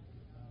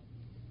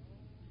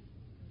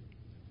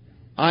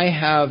 I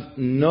have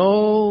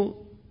no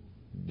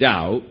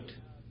doubt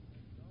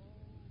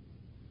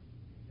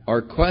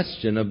or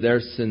question of their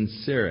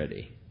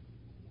sincerity.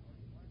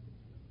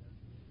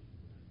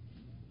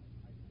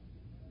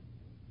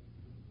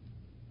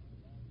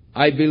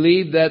 I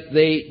believe that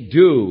they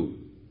do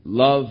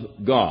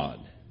love God.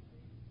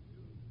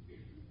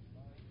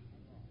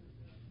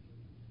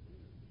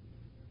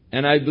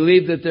 And I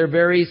believe that they're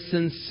very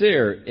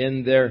sincere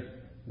in their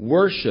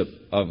worship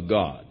of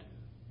God.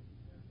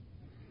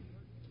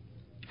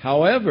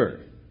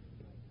 However,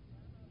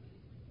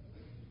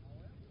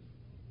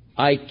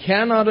 I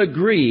cannot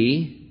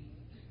agree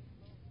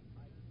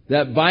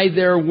that by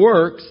their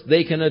works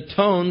they can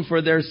atone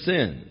for their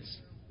sins.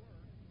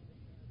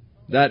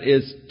 That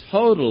is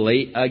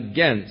totally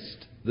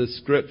against the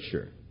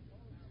Scripture.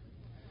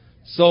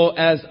 So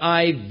as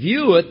I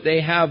view it, they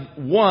have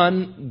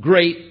one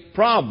great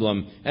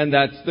problem, and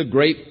that's the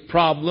great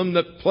problem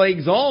that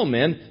plagues all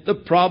men, the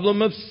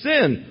problem of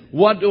sin.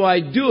 What do I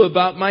do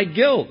about my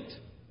guilt?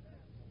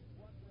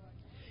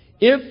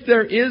 If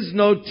there is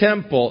no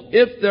temple,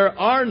 if there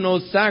are no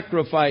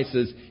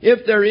sacrifices,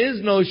 if there is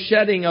no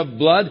shedding of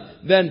blood,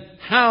 then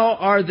how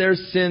are their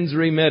sins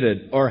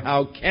remitted? Or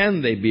how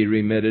can they be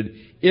remitted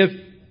if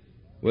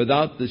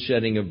Without the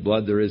shedding of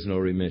blood, there is no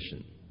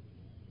remission.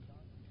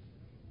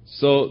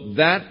 So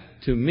that,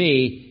 to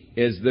me,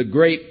 is the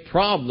great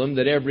problem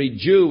that every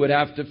Jew would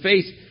have to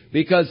face,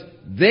 because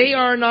they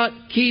are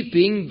not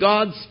keeping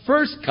God's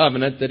first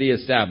covenant that He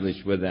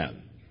established with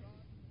them.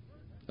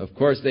 Of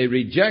course, they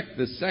reject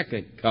the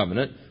second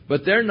covenant,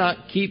 but they're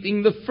not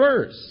keeping the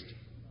first.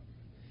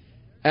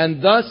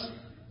 And thus,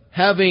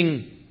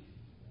 having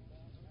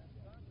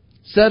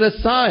set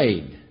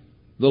aside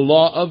the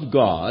law of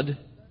God,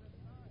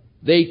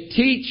 they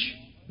teach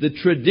the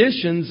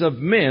traditions of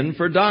men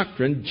for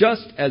doctrine,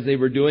 just as they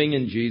were doing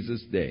in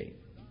Jesus' day.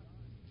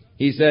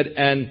 He said,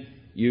 and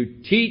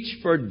you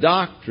teach for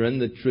doctrine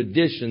the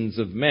traditions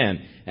of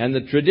man. And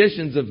the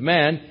traditions of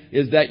man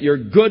is that your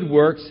good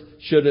works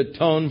should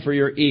atone for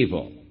your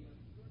evil.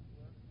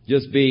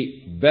 Just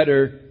be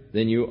better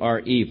than you are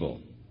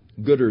evil,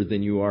 gooder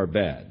than you are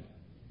bad,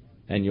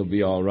 and you'll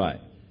be all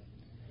right.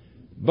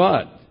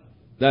 But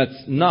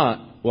that's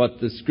not what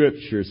the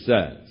Scripture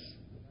says.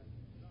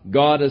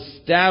 God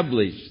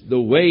established the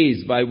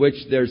ways by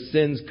which their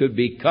sins could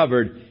be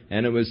covered,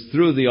 and it was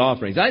through the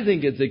offerings. I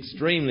think it's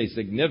extremely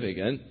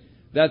significant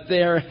that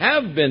there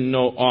have been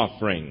no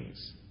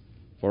offerings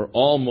for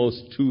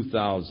almost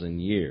 2,000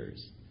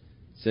 years,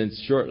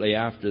 since shortly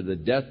after the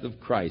death of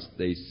Christ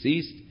they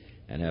ceased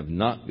and have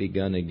not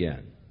begun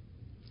again.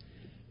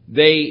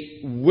 They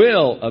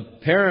will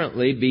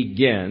apparently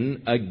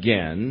begin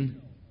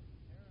again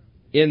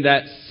in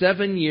that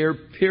 7-year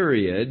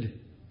period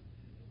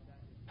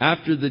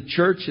after the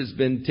church has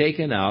been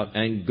taken out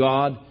and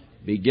God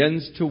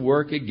begins to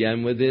work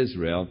again with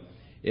Israel.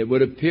 It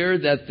would appear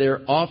that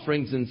their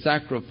offerings and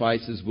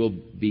sacrifices will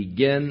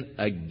begin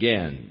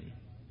again.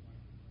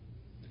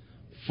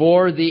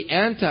 For the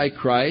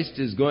Antichrist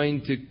is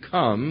going to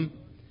come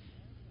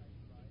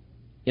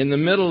in the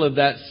middle of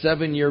that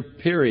 7-year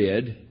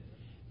period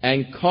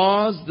and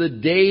cause the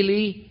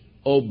daily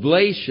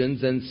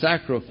oblations and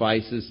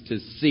sacrifices to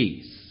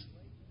cease.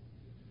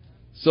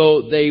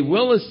 So they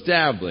will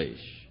establish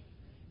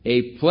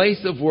a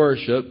place of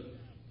worship,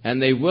 and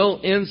they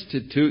will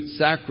institute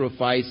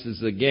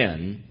sacrifices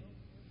again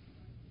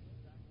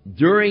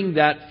during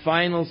that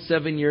final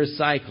 7-year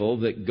cycle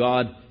that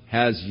God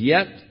has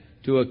yet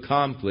to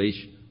accomplish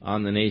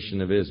on the nation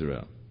of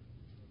Israel.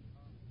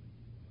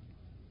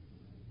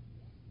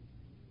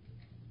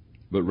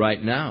 But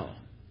right now,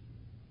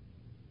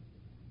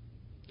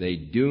 they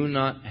do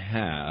not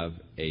have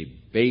a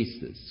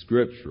basis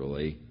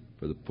scripturally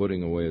for the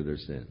putting away of their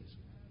sins.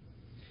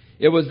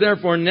 It was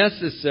therefore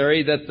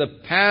necessary that the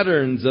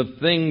patterns of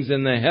things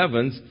in the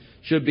heavens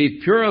should be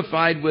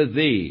purified with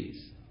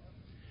these,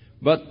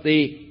 but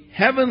the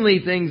heavenly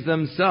things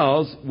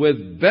themselves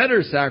with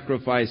better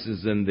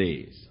sacrifices than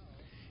these.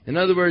 In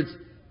other words,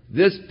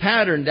 this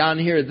pattern down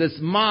here, this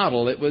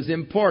model, it was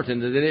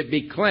important that it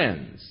be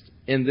cleansed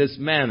in this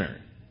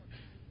manner.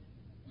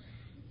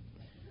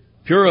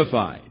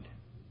 Purified.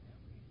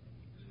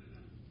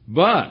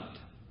 But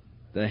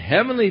the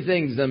heavenly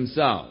things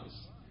themselves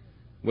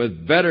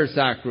with better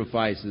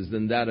sacrifices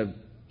than that of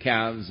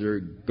calves or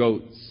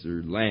goats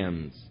or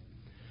lambs.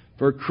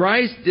 For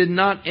Christ did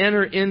not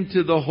enter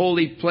into the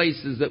holy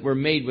places that were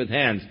made with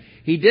hands.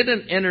 He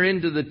didn't enter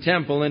into the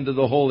temple, into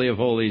the Holy of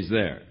Holies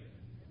there.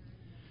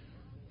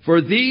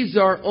 For these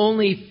are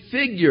only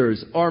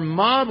figures or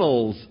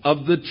models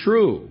of the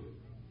true.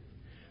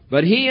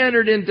 But He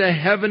entered into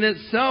heaven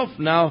itself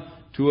now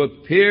to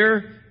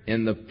appear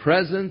in the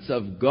presence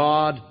of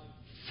God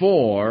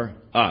for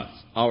us,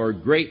 our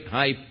great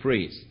high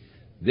priest,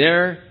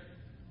 there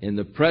in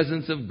the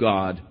presence of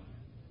God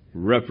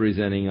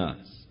representing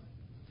us.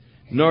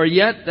 Nor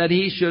yet that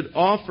He should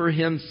offer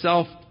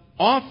Himself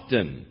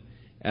often,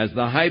 as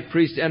the high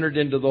priest entered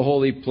into the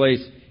holy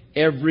place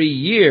every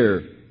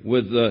year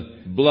with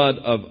the blood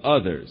of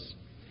others.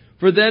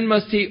 For then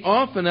must He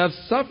often have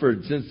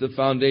suffered since the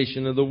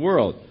foundation of the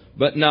world.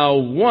 But now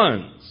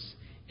once,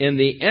 in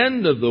the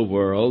end of the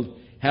world,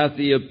 hath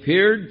He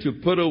appeared to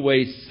put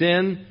away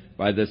sin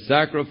by the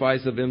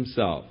sacrifice of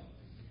Himself.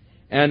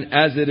 And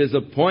as it is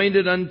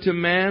appointed unto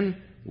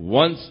man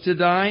once to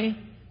die,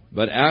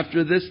 but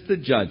after this the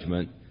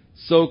judgment,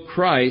 so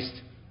Christ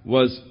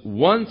was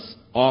once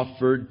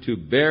offered to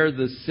bear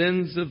the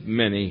sins of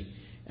many,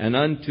 and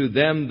unto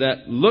them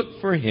that look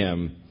for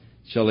Him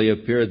shall He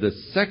appear the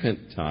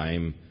second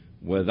time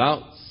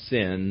without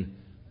sin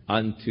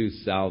unto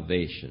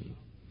salvation.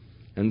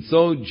 And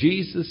so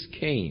Jesus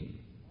came,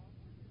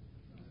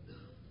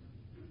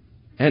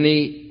 and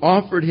He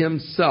offered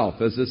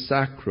Himself as a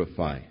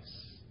sacrifice.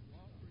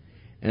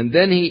 And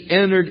then He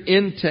entered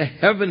into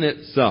heaven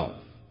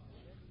itself,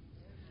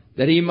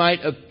 that He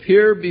might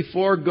appear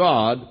before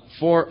God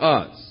for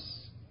us.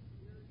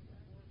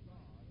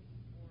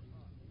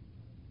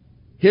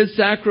 His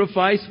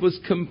sacrifice was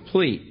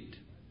complete.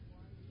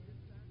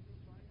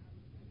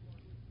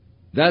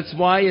 That's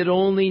why it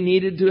only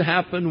needed to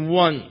happen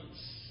once.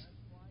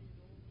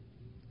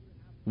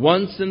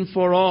 Once and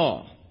for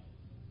all.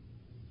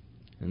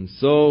 And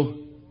so,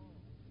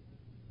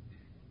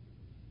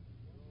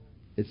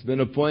 It's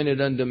been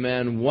appointed unto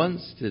man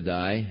once to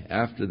die,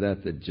 after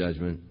that the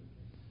judgment.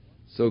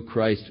 So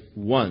Christ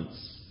once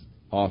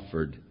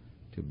offered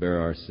to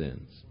bear our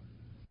sins.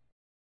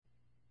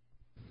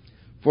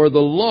 For the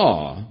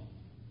law,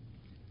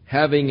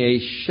 having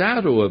a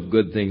shadow of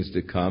good things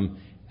to come,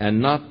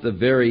 and not the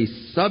very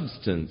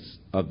substance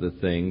of the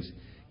things,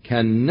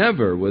 can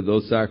never, with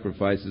those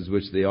sacrifices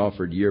which they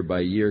offered year by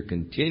year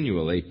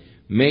continually,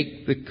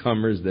 make the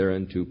comers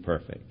thereunto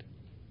perfect.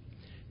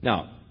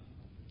 Now,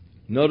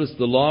 notice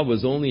the law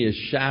was only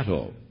a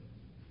shadow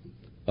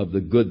of the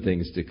good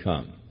things to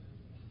come.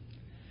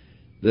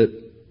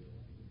 The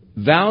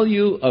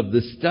value of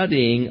the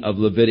studying of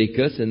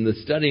Leviticus and the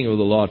studying of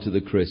the law to the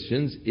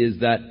Christians is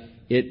that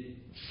it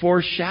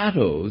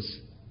foreshadows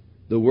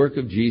the work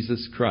of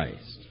Jesus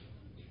Christ,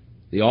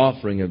 the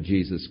offering of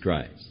Jesus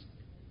Christ,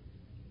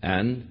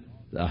 and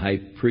the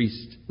high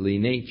priestly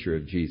nature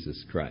of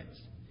Jesus Christ.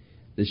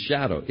 The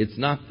shadow, it's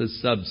not the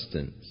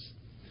substance.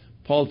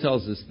 Paul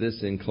tells us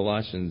this in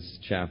Colossians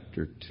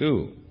chapter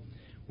 2,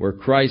 where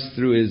Christ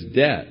through his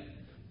death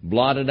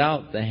blotted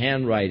out the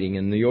handwriting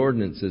and the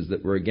ordinances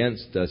that were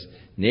against us,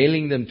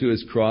 nailing them to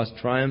his cross,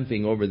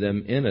 triumphing over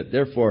them in it.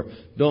 Therefore,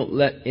 don't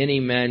let any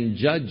man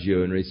judge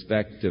you in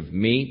respect of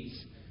meats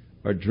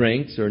or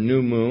drinks or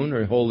new moon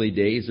or holy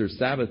days or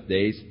Sabbath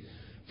days,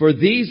 for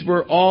these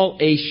were all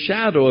a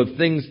shadow of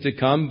things to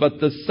come, but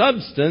the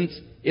substance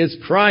is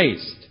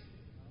Christ.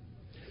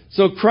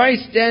 So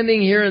Christ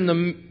standing here in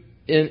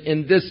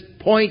this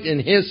point in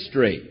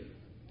history,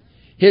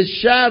 his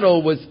shadow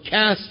was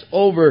cast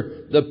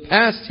over the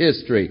past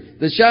history.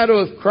 The shadow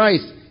of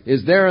Christ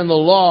is there in the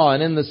law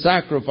and in the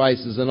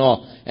sacrifices and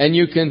all. And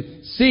you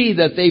can see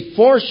that they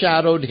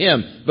foreshadowed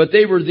him, but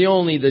they were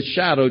the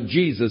shadow.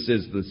 Jesus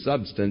is the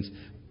substance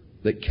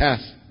that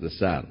cast the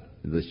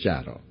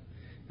shadow.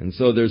 And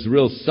so there's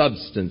real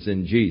substance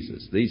in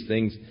Jesus. These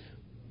things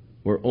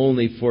were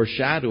only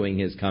foreshadowing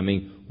his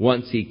coming.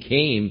 Once he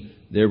came,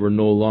 they were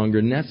no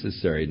longer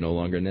necessary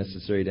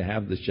to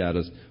have the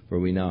shadows, for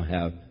we now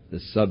have the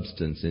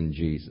substance in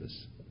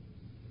Jesus.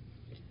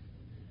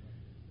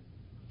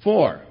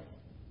 4,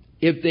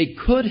 if they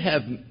could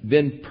have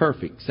been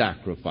perfect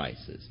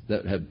sacrifices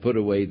that had put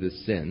away the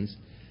sins,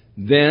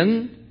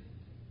 then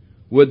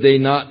would they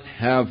not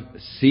have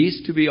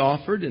ceased to be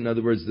offered? In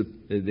other words,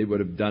 they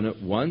would have done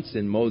it once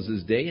in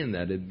Moses' day, and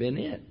that had been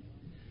it.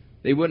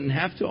 They wouldn't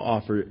have to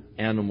offer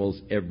animals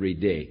every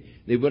day.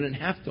 They wouldn't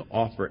have to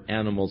offer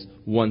animals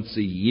once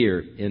a year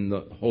in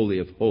the Holy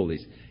of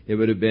Holies. It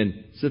would have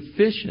been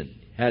sufficient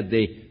had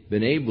they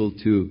been able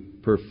to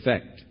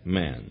perfect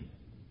man.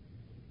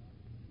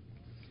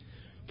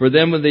 For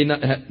them would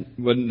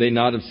they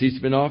not have ceased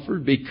to be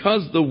offered?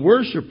 Because the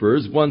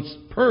worshippers, once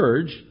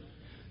purged,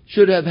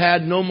 should have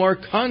had no more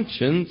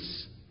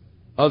conscience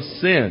of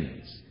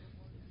sins.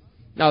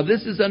 Now,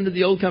 this is under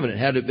the Old Covenant.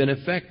 Had it been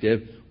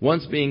effective,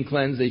 once being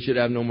cleansed, they should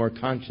have no more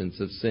conscience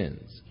of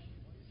sins.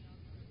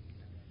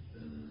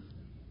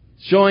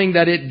 Showing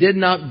that it did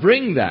not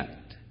bring that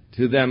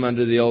to them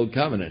under the Old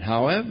Covenant.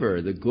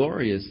 However, the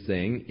glorious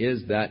thing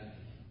is that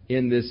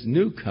in this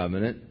New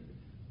Covenant,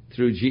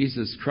 through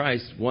Jesus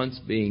Christ, once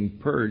being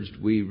purged,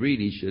 we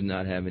really should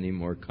not have any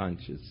more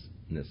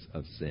consciousness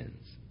of sins.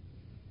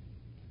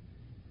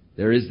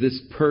 There is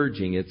this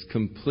purging. It's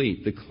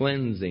complete. The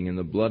cleansing in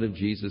the blood of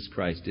Jesus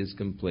Christ is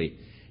complete.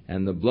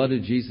 And the blood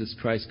of Jesus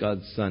Christ,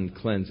 God's Son,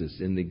 cleanses.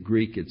 In the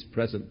Greek, it's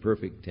present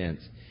perfect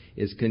tense.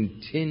 Is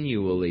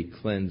continually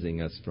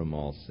cleansing us from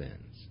all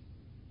sins.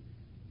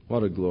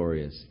 What a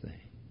glorious thing.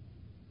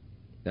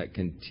 That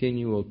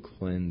continual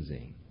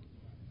cleansing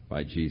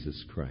by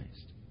Jesus Christ.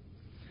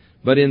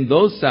 But in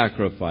those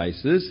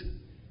sacrifices,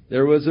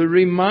 there was a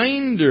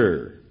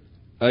reminder,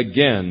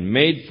 again,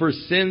 made for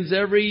sins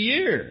every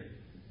year.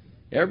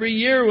 Every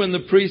year when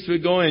the priest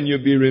would go in,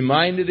 you'd be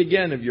reminded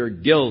again of your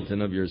guilt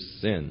and of your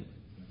sin.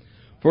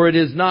 For it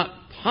is not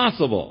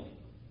possible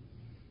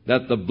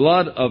that the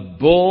blood of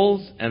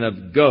bulls and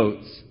of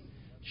goats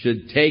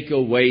should take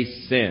away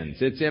sins.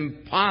 It's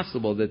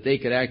impossible that they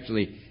could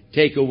actually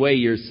take away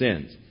your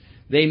sins.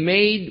 They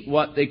made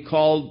what they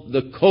called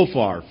the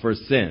kofar for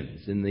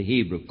sins in the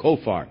Hebrew,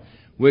 kofar,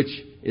 which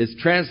is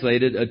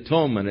translated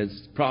atonement.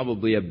 It's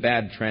probably a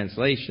bad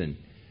translation.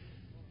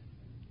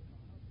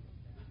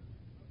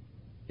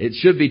 It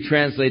should be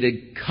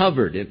translated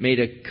covered. It made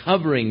a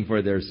covering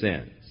for their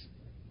sins.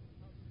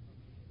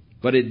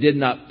 But it did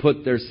not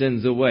put their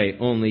sins away,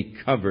 only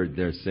covered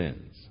their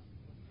sins.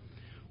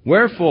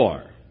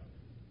 Wherefore,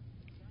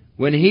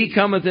 when he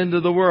cometh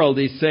into the world,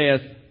 he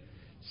saith,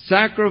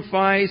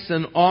 sacrifice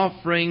and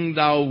offering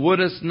thou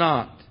wouldest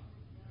not,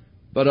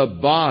 but a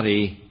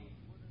body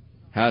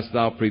hast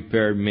thou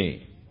prepared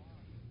me.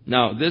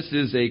 Now, this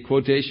is a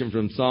quotation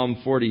from Psalm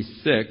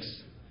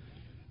 46.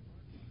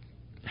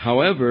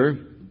 However,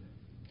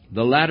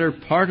 the latter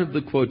part of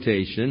the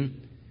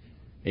quotation,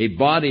 a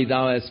body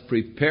thou hast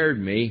prepared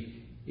me,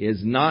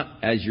 is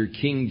not as your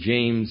King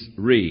James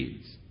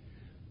reads.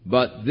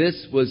 But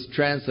this was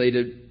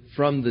translated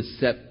from the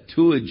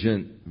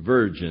Septuagint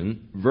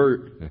version.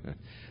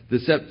 The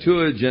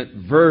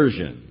Septuagint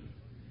version.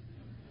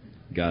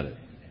 Got it.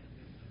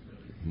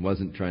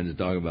 Wasn't trying to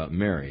talk about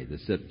Mary, the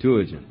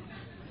Septuagint.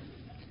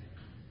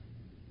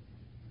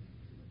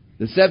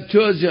 The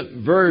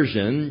Septuagint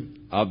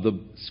version of the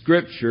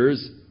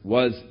Scriptures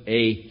was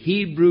a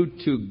Hebrew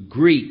to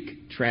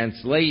Greek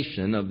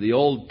translation of the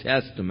Old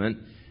Testament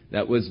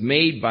that was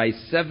made by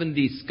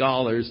 70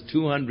 scholars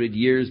 200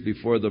 years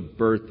before the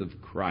birth of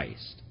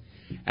Christ.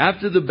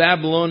 After the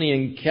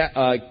Babylonian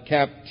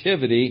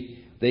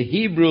captivity, the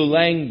Hebrew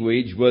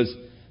language was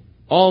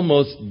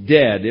almost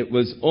dead. It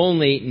was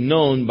only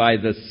known by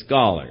the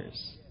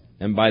scholars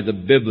and by the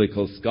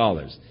biblical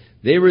scholars.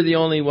 They were the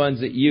only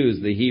ones that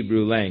used the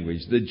Hebrew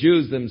language. The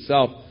Jews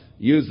themselves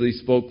usually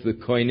spoke the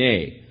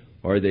Koine,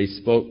 or they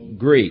spoke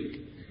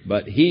Greek,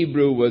 but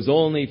Hebrew was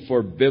only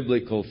for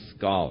biblical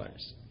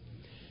scholars.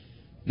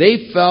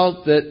 They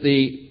felt that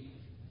the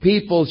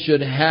people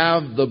should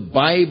have the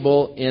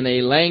Bible in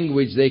a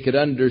language they could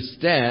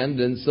understand,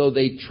 and so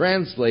they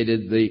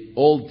translated the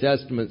Old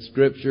Testament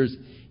Scriptures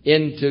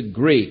into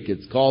Greek.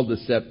 It's called the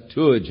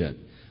Septuagint.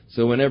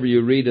 So whenever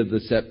you read of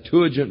the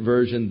Septuagint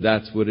version,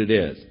 that's what it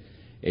is.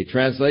 A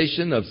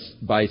translation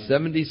by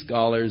 70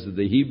 scholars of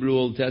the Hebrew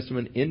Old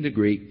Testament into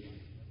Greek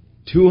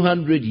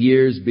 200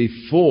 years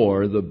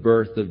before the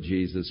birth of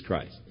Jesus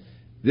Christ.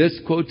 This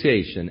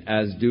quotation,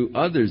 as do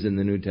others in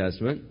the New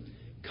Testament,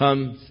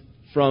 comes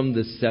from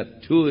the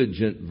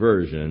Septuagint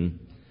version.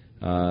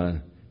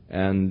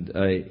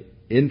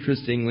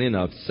 Interestingly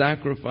enough,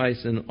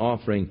 sacrifice and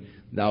offering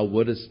thou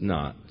wouldest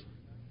not,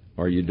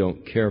 or you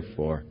don't care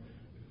for,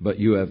 but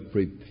you have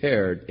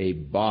prepared a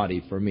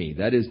body for me.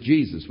 That is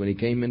Jesus when He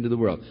came into the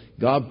world.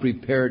 God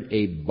prepared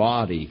a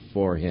body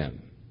for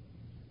Him,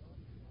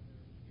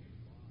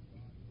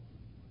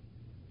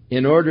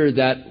 in order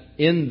that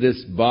in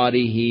this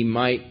body He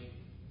might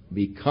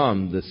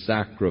become the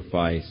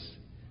sacrifice,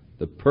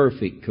 the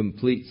perfect,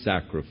 complete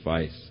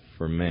sacrifice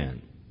for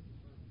man.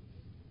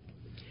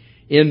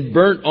 In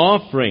burnt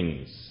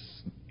offerings,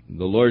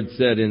 the Lord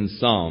said in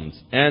Psalms,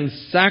 and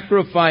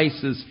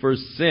sacrifices for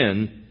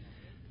sin,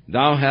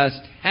 thou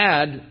hast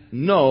had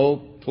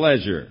no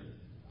pleasure.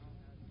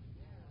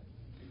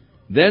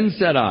 Then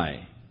said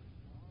I,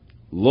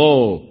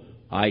 lo,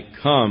 I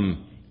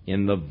come.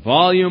 In the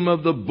volume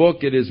of the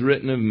book it is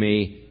written of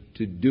me,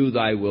 to do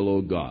thy will,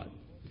 O God.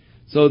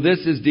 So this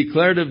is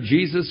declared of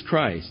Jesus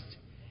Christ.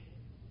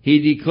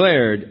 He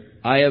declared,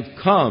 I have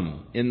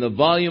come. In the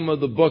volume of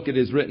the book it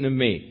is written of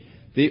me.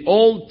 The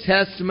Old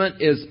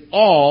Testament is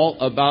all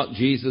about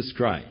Jesus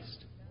Christ.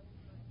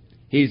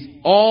 He's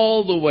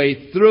all the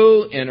way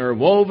through,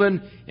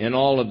 interwoven in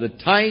all of the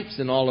types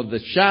and all of the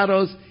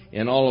shadows,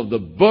 in all of the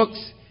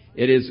books.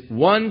 It is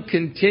one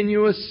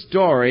continuous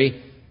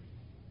story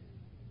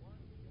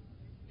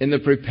in the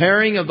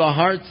preparing of the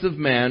hearts of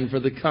man for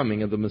the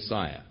coming of the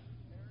Messiah.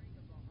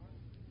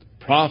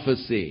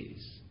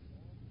 Prophecies,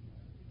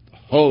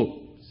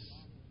 hopes,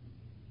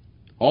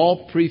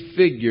 all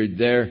prefigured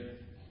there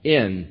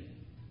in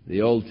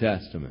the Old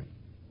Testament.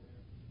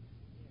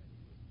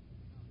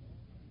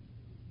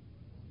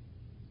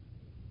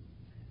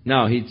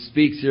 Now, he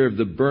speaks here of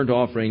the burnt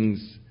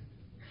offerings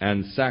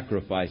and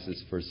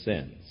sacrifices for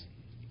sins.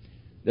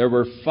 There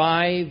were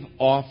 5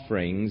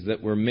 offerings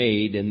that were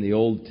made in the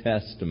Old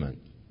Testament.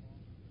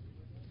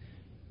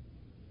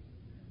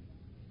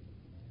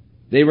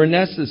 They were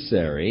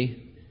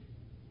necessary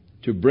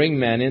to bring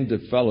man into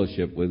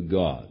fellowship with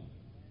God.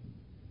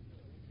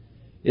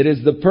 It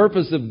is the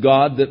purpose of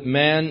God that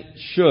man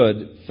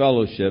should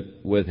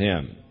fellowship with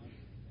Him.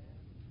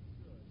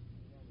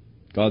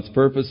 God's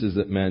purpose is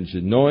that man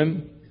should know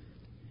Him,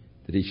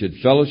 that he should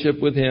fellowship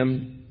with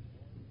Him,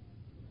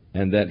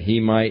 and that he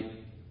might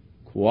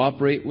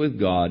cooperate with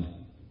God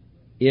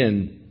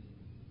in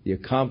the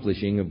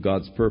accomplishing of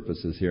God's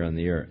purposes here on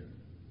the earth.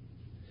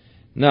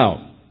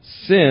 Now,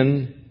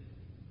 sin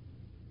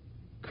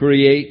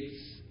creates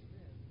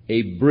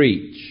a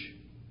breach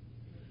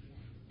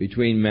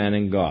between man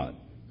and God.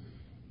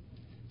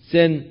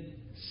 Sin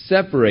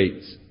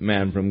separates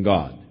man from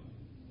God.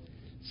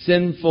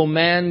 Sinful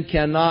man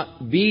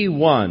cannot be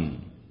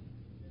one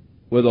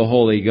with a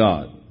holy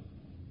God.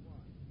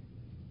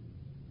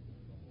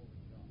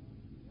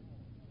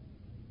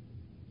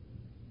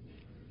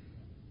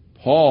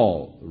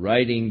 Paul,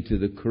 writing to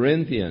the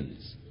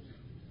Corinthians,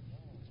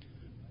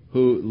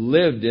 who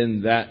lived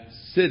in that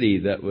city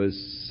that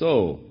was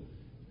so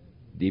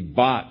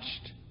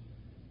debauched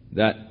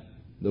that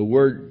the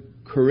word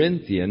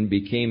Corinthian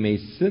became a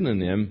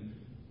synonym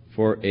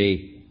for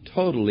a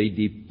totally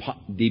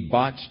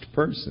debauched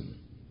person.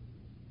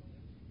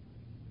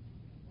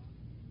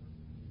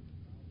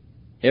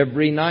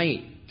 Every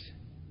night,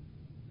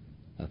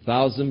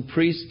 1,000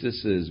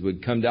 priestesses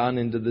would come down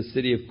into the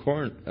city of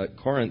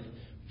Corinth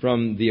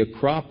from the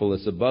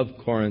Acropolis above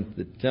Corinth,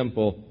 the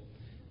temple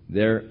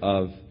there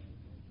of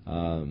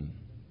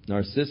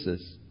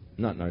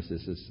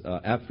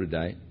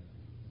Aphrodite.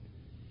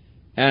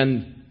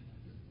 And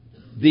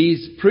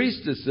these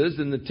priestesses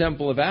in the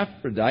temple of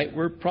Aphrodite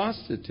were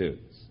prostitutes.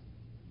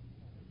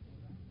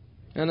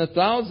 And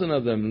 1,000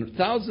 of them,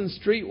 1,000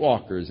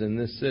 streetwalkers in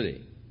this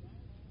city,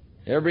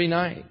 every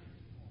night.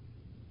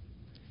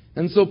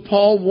 And so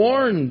Paul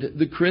warned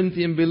the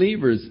Corinthian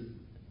believers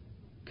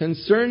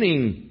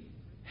concerning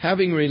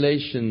having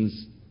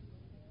relations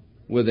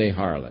with a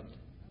harlot.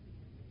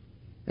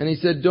 And he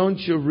said, don't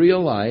you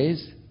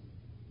realize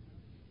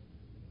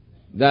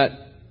that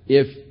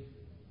if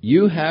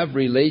you have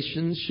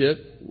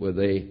relationship with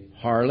a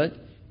harlot,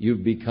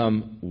 you've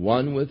become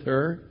one with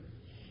her?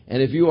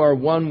 And if you are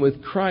one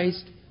with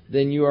Christ,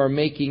 then you are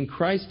making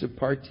Christ a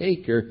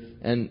partaker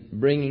and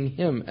bringing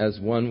him as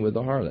one with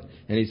the harlot.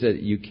 And he said,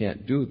 you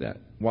can't do that.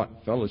 What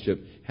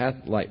fellowship hath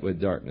light with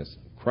darkness?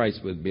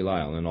 Christ with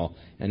Belial and all.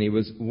 And he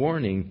was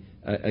warning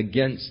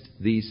against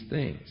these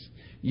things.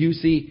 You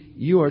see,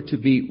 you are to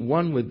be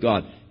one with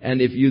God.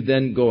 And if you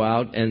then go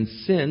out and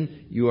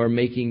sin, you are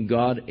making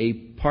God a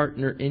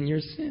partner in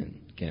your sin.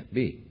 Can't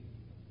be.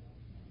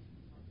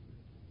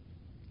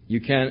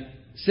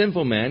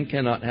 Sinful man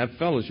cannot have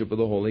fellowship with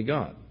the holy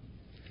God.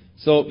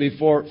 So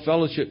before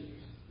fellowship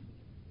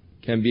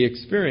can be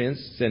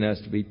experienced, sin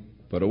has to be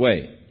put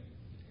away.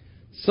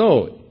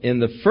 So, in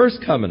the first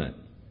covenant,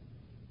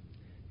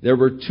 there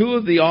were two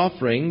of the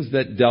offerings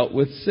that dealt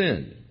with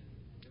sin.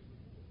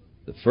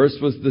 The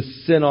first was the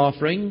sin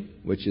offering,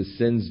 which is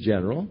sins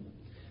general.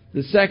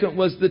 The second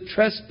was the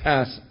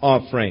trespass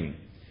offering,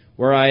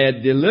 where I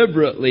had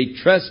deliberately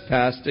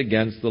trespassed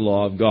against the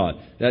law of God.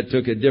 That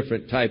took a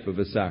different type of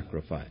a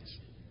sacrifice.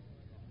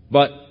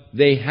 But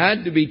they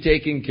had to be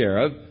taken care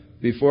of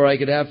before I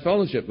could have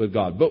fellowship with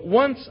God. But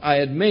once I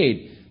had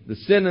made the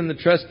sin and the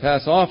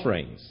trespass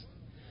offerings,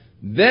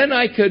 then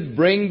I could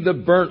bring the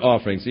burnt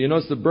offerings. So you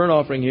notice the burnt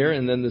offering here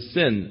and then the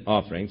sin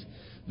offerings.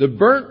 The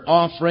burnt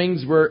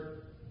offerings were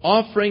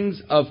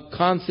offerings of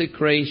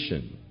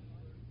consecration,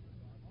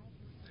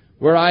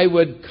 where I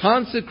would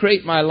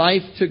consecrate my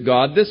life to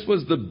God. This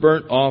was the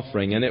burnt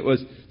offering, and it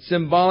was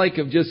symbolic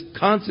of just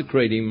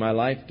consecrating my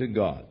life to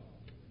God.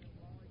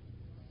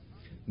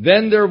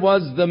 Then there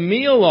was the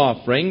meal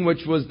offering,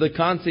 which was the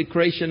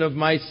consecration of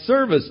my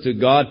service to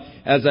God,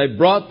 as I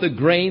brought the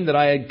grain that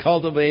I had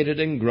cultivated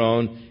and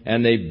grown,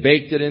 and they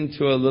baked it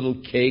into a little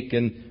cake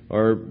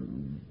or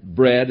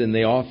bread, and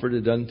they offered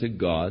it unto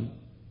God.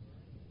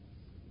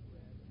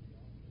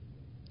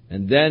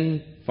 And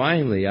then,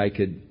 finally, I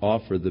could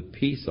offer the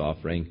peace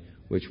offering,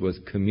 which was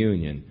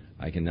communion.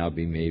 I can now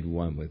be made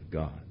one with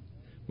God.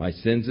 My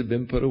sins have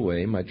been put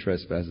away. My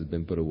trespass has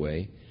been put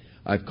away.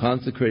 I've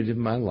consecrated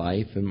my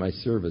life and my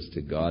service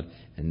to God,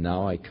 and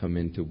now I come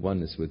into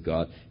oneness with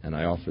God, and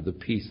I offer the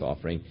peace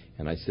offering,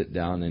 and I sit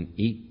down and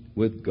eat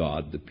with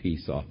God the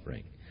peace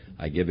offering.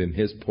 I give him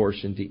his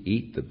portion to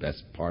eat, the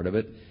best part of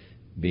it,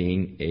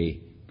 being a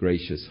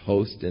gracious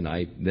host, and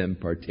I then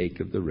partake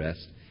of the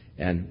rest,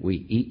 and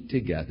we eat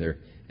together,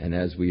 and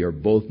as we are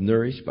both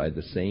nourished by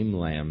the same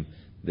lamb,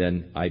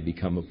 then I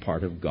become a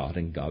part of God,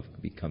 and God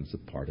becomes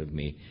a part of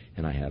me,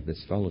 and I have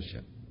this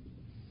fellowship.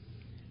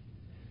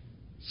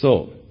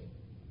 So,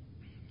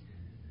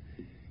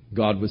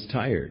 God was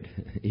tired.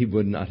 He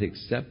would not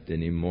accept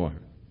anymore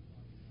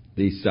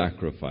these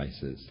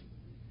sacrifices.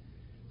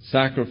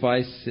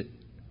 Sacrifice,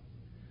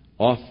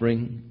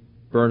 offering,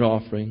 burnt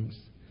offerings,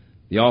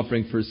 the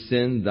offering for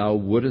sin thou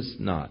wouldest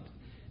not,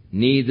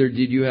 neither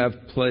did you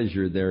have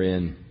pleasure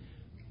therein,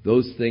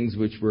 those things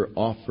which were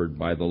offered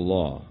by the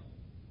law.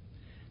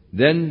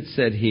 Then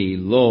said he,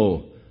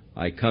 Lo,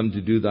 I come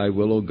to do thy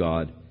will, O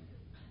God.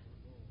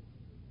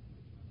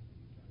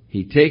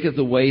 He taketh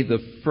away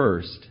the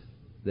first,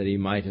 that he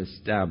might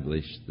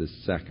establish the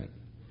second.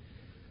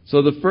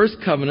 So the first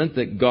covenant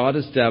that God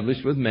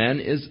established with man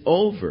is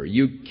over.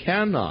 You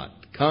cannot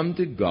come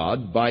to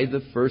God by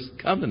the first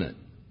covenant.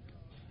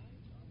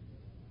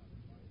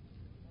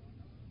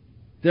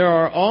 There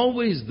are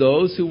always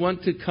those who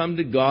want to come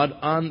to God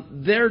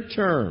on their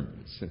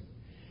terms.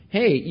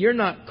 Hey, you're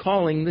not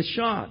calling the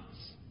shots.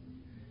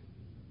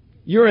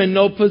 You're in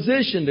no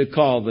position to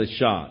call the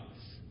shots.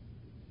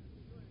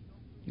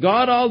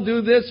 God, I'll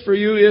do this for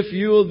you if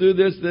you will do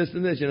this, this,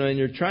 and this. And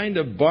you're trying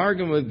to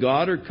bargain with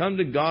God or come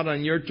to God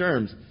on your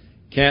terms.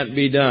 Can't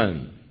be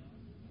done.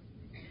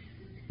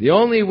 The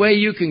only way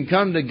you can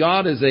come to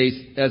God as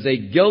a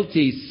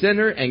guilty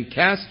sinner and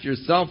cast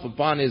yourself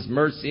upon his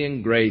mercy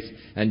and grace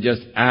and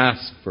just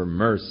ask for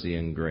mercy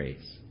and grace.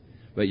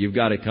 But you've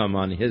got to come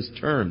on his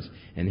terms.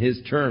 And his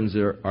terms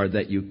are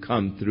that you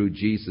come through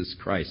Jesus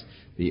Christ.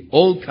 The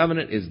old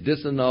covenant is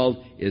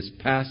disannulled, is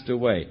passed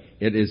away.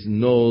 It is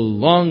no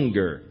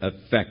longer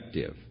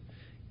effective.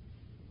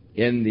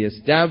 In the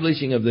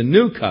establishing of the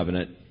new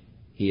covenant,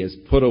 he has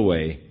put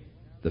away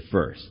the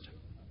first.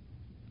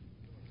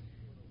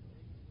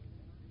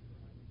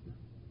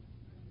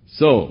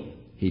 So,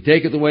 he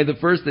taketh away the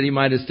first that he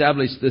might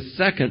establish the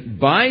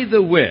second, by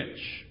the which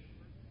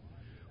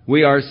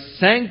we are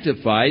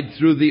sanctified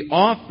through the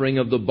offering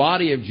of the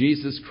body of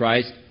Jesus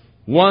Christ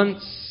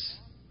once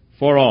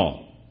for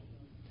all.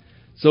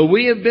 So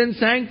we have been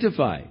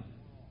sanctified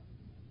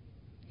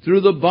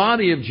through the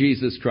body of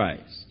Jesus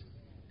Christ.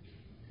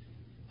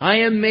 I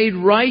am made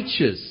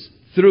righteous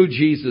through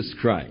Jesus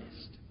Christ.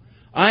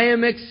 I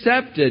am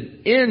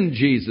accepted in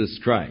Jesus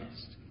Christ.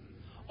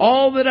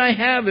 All that I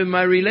have in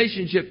my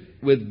relationship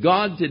with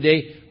God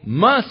today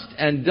must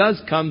and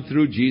does come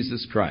through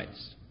Jesus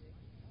Christ.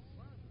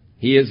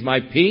 He is my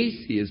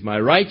peace. He is my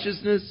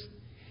righteousness.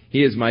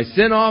 He is my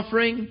sin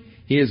offering.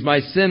 He is my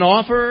sin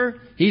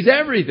offerer. He's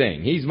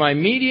everything. He's my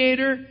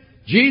mediator.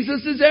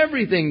 Jesus is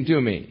everything to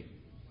me.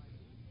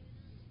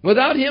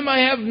 Without Him,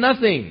 I have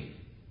nothing.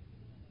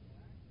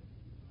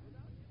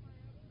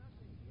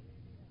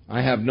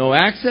 I have no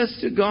access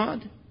to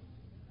God.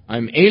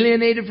 I'm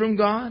alienated from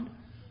God.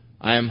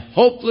 I am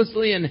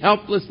hopelessly and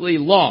helplessly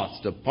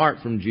lost apart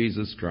from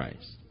Jesus Christ.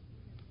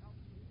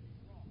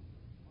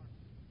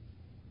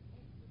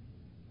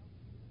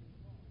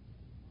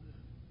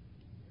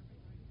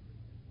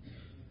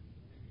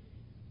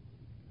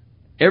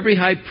 Every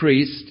high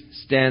priest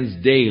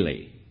stands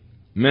daily,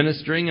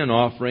 ministering and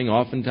offering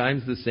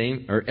oftentimes the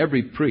same, or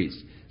every priest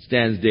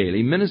stands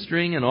daily,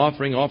 ministering and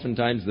offering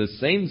oftentimes the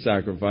same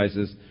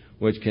sacrifices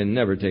which can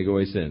never take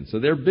away sin.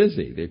 So they're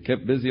busy. They're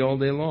kept busy all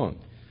day long,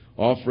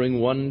 offering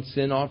one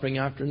sin offering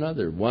after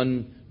another,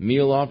 one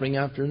meal offering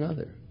after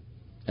another,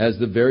 as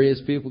the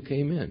various people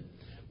came in.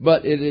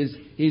 But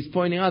he's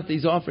pointing out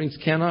these offerings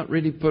cannot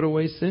really put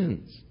away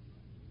sins.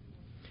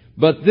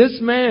 But this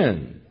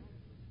man,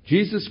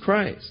 Jesus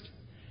Christ,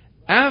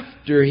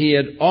 after He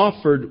had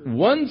offered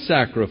one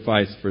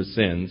sacrifice for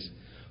sins,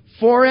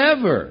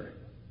 forever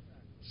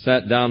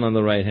sat down on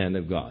the right hand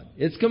of God.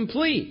 It's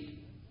complete.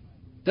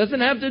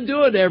 Doesn't have to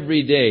do it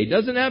every day.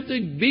 Doesn't have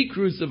to be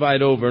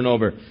crucified over and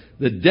over.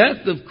 The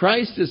death of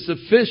Christ is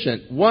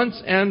sufficient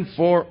once and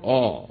for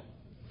all.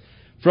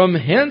 From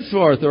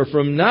henceforth, or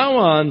from now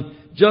on,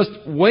 just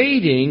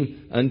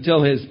waiting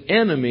until His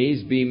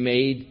enemies be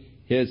made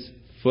His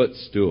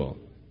footstool.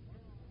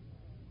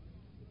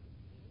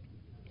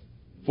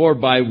 For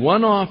by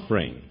one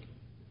offering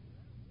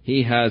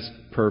He has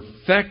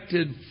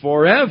perfected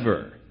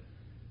forever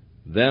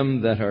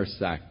them that are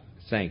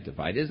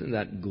sanctified. Isn't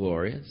that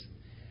glorious?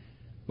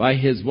 By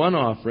His one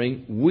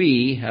offering,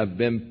 we have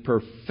been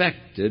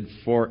perfected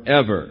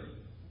forever.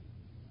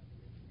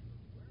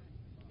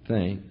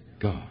 Thank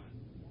God.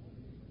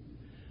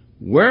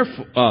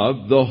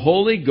 Whereof the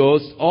Holy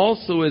Ghost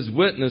also is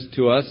witness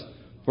to us,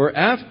 for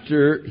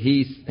after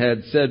He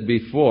had said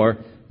before,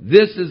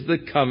 this is the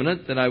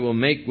covenant that I will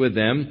make with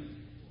them.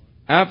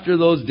 After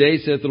those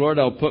days, saith the Lord,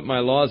 I'll put my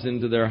laws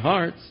into their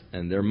hearts,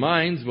 and their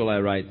minds will I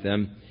write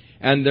them,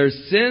 and their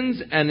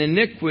sins and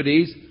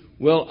iniquities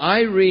will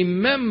I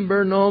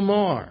remember no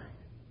more.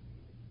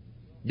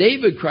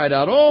 David cried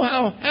out, oh,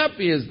 how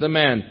happy is the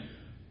man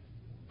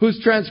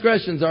whose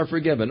transgressions are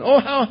forgiven. Oh,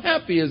 how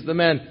happy is the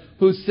man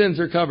whose sins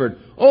are covered.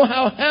 Oh,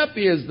 how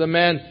happy is the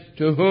man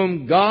to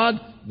whom God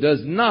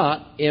does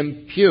not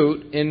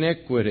impute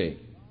iniquity.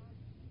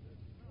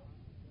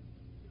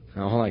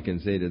 All I can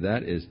say to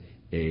that is,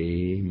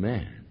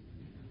 amen.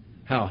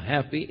 How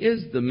happy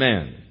is the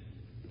man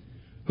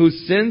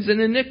whose sins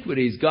and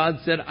iniquities God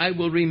said, I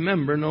will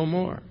remember no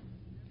more.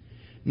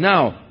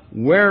 Now,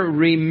 where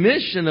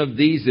remission of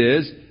these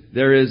is,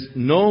 there is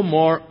no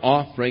more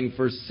offering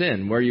for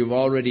sin. Where you've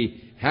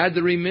already had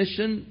the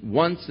remission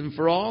once and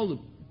for all,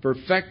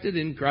 perfected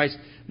in Christ,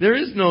 there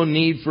is no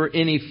need for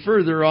any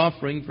further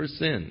offering for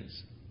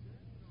sins.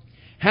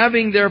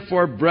 Having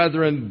therefore,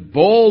 brethren,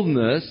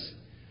 boldness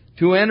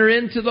to enter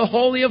into the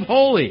Holy of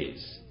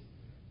Holies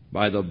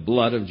by the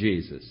blood of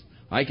Jesus.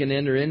 I can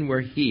enter in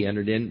where He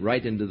entered in,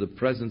 right into the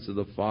presence of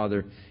the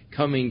Father,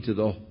 coming to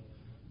the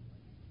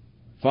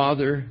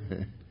Father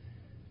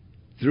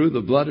through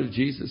the blood of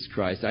Jesus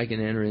Christ. I can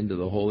enter into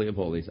the Holy of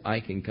Holies. I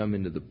can come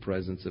into the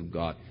presence of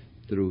God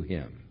through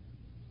Him.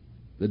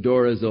 The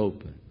door is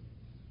open.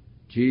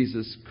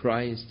 Jesus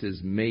Christ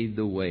has made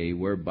the way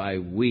whereby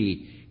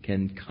we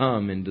can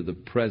come into the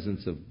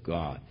presence of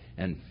God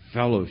and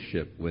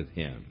fellowship with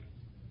Him.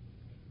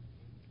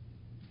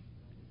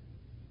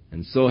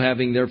 And so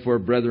having therefore,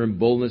 brethren,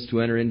 boldness to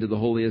enter into the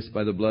holiest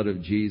by the blood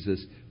of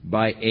Jesus,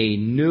 by a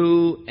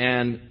new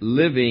and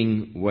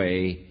living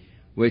way,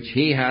 which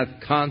He hath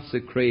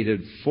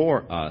consecrated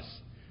for us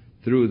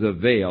through the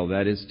veil,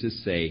 that is to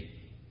say,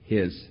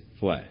 His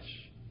flesh.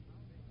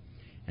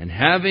 And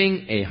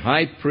having a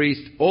high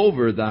priest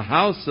over the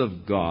house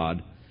of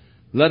God,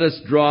 let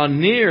us draw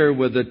near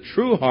with a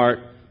true heart,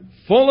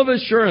 full of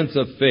assurance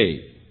of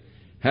faith,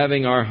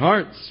 having our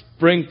hearts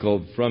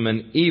sprinkled from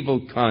an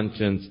evil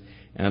conscience,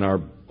 and our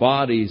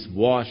bodies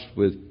washed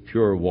with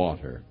pure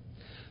water.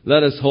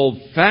 Let us hold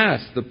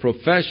fast the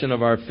profession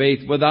of our faith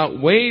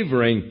without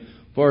wavering,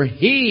 for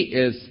He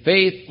is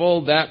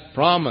faithful that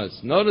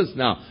promised. Notice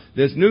now,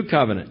 this new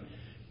covenant.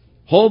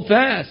 Hold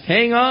fast,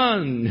 hang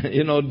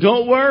on,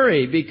 don't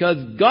worry,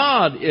 because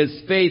God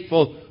is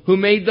faithful who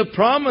made the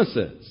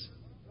promises.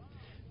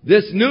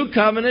 This new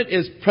covenant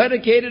is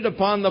predicated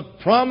upon the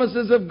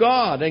promises of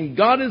God, and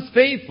God is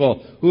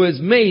faithful who has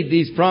made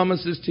these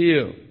promises to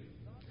you.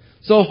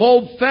 So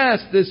hold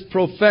fast this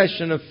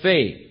profession of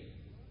faith.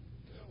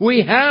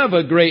 We have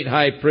a great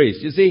high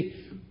priest. You see,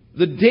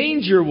 the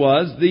danger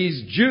was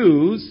these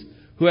Jews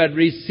who had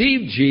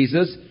received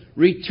Jesus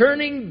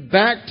returning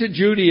back to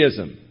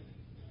Judaism.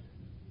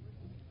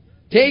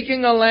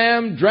 Taking a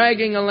lamb,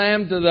 dragging a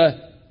lamb to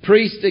the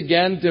priest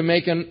again to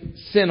make a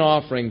sin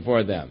offering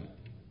for them.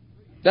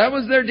 That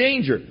was their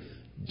danger.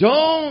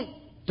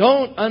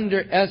 Don't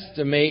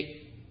underestimate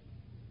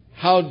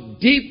how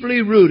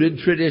deeply rooted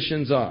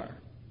traditions are.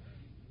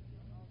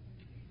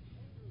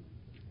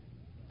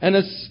 And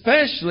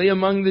especially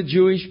among the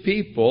Jewish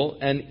people,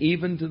 and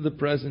even to the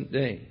present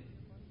day.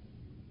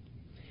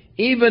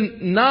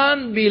 Even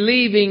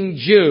non-believing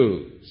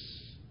Jews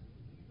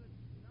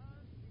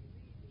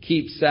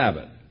keep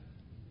Sabbath,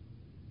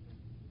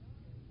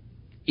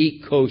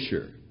 eat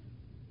kosher.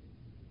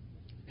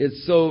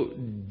 It's so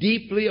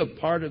deeply a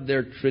part of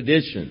their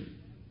tradition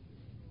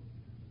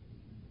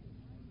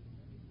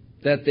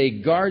that they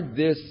guard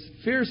this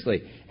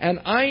fiercely. And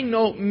I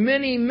know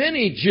many,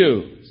 many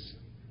Jews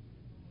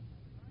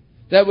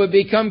that would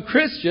become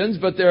Christians,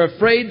 but they're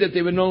afraid that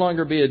they would no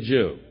longer be a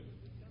Jew.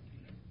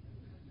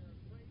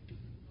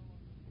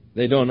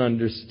 They don't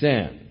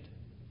understand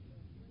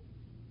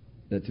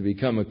that to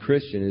become a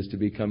Christian is to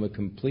become a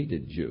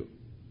completed Jew.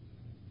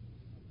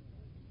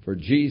 For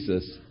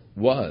Jesus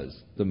was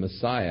the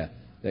Messiah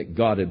that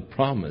God had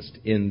promised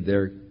in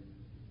their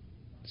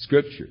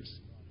Scriptures.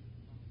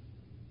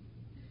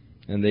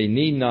 And they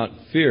need not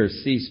fear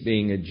cease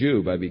being a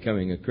Jew by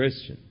becoming a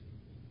Christian.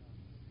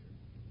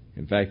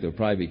 In fact, they'll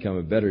probably become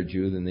a better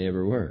Jew than they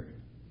ever were.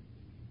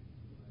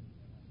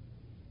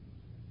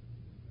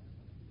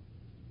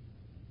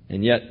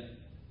 And yet,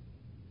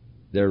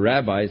 their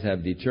rabbis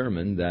have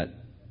determined that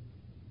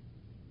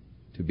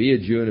to be a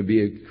Jew and to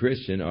be a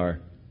Christian are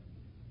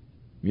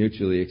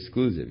mutually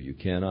exclusive. You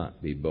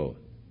cannot be both.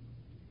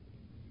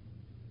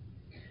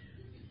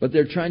 But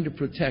they're trying to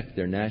protect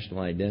their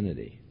national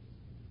identity.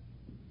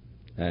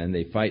 And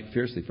they fight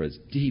fiercely for it. It's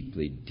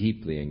deeply,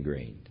 deeply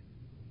ingrained.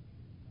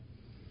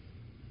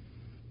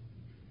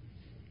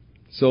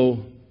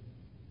 So,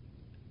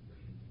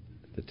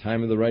 at the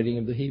time of the writing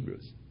of the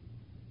Hebrews,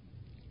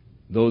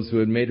 those who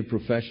had made a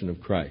profession of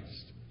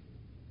Christ,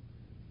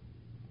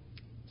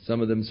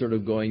 some of them sort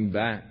of going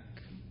back.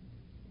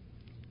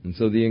 And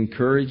so the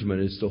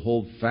encouragement is to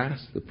hold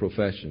fast the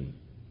profession.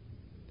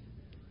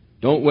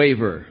 Don't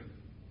waver.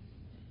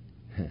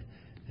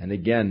 And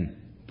again,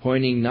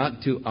 pointing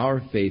not to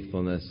our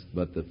faithfulness,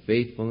 but the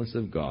faithfulness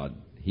of God.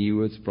 He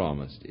who has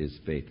promised is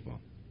faithful.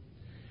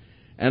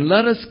 And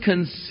let us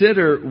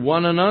consider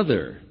one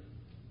another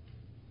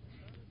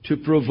to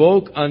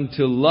provoke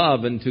unto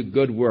love and to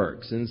good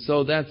works. And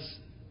so that's,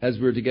 as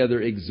we're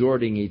together,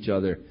 exhorting each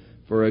other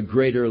for a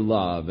greater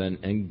love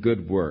and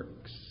good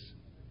works.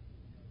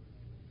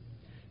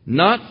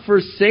 Not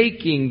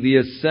forsaking the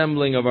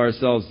assembling of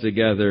ourselves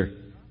together,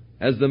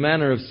 as the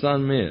manner of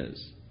some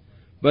is,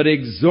 but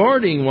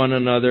exhorting one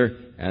another,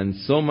 and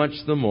so much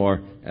the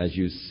more as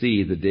you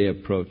see the day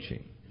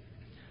approaching.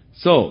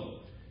 So,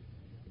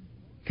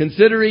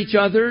 consider each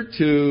other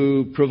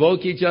to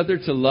provoke each other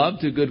to love,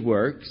 to good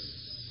works,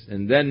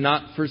 and then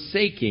not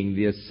forsaking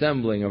the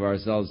assembling of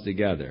ourselves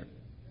together,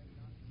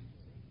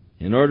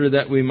 in order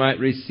that we might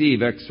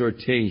receive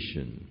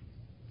exhortation.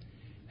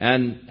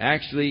 And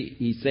actually,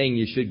 he's saying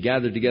you should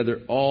gather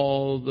together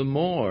all the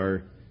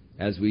more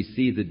as we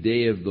see the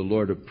day of the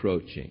Lord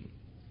approaching.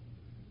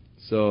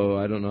 So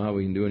I don't know how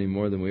we can do any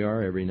more than we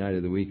are every night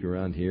of the week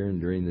around here and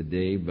during the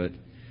day, but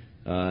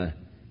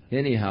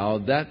anyhow,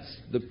 that's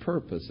the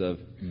purpose of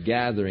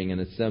gathering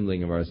and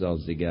assembling of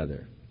ourselves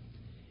together,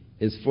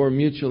 is for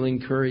mutual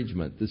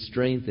encouragement, the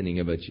strengthening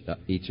of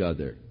each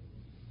other,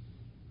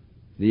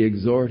 the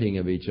exhorting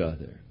of each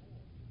other.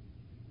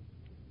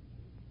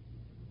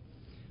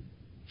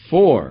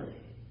 4,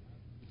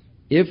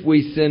 if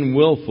we sin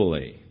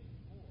willfully,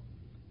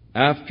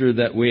 after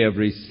that we have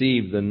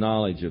received the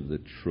knowledge of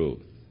the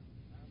truth,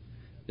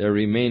 there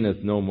remaineth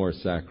no more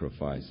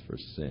sacrifice for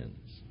sins.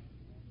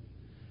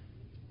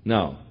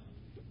 Now,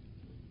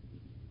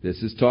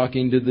 this is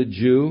talking to the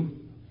Jew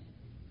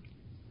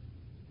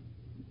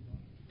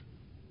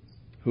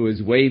who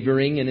is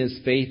wavering in his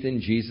faith in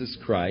Jesus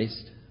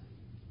Christ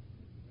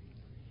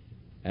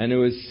and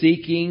who is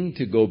seeking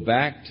to go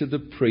back to the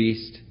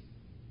priest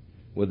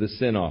with a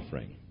sin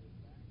offering.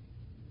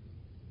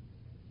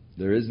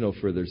 There is no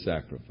further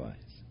sacrifice.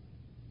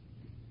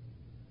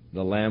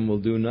 The lamb will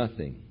do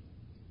nothing.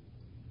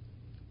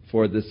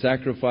 For the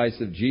sacrifice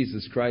of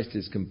Jesus Christ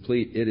is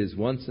complete. It is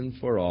once and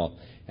for all.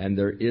 And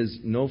there is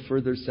no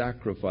further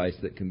sacrifice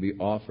that can be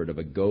offered of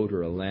a goat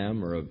or a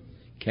lamb or a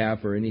calf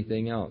or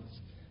anything else.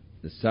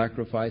 The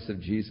sacrifice of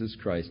Jesus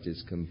Christ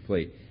is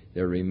complete.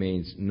 There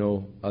remains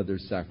no other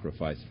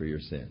sacrifice for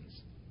your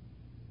sins.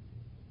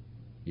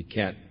 You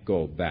can't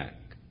go back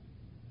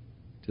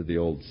to the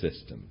old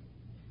system.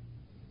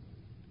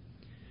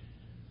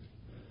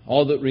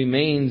 All that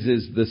remains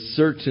is the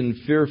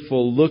certain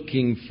fearful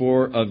looking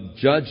for of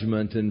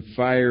judgment and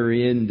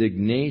fiery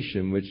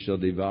indignation which shall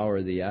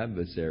devour the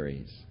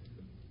adversaries.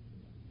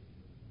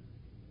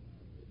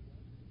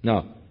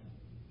 Now,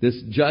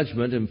 this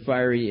judgment and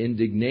fiery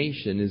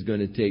indignation is going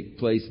to take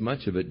place,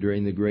 much of it,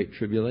 during the Great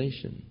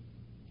Tribulation.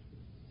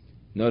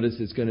 Notice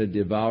it's going to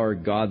devour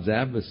God's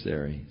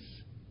adversaries.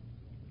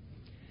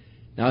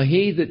 Now,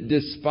 he that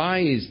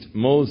despised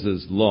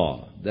Moses'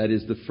 law that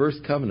is the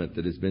first covenant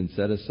that has been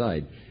set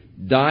aside,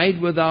 died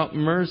without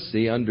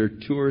mercy under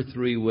 2 or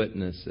 3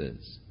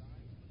 witnesses.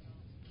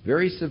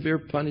 Very severe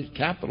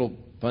capital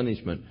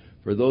punishment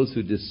for those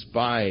who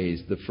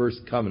despise the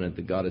first covenant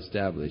that God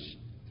established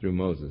through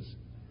Moses.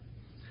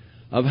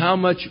 Of how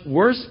much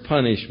worse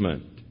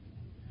punishment,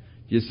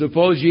 do you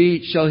suppose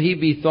shall he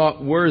be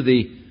thought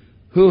worthy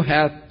who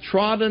hath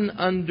trodden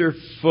under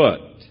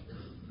foot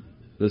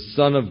the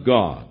Son of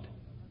God,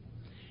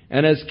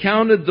 and has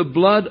counted the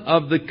blood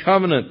of the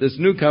covenant, this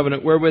new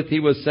covenant wherewith he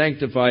was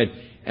sanctified,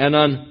 an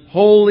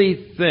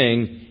unholy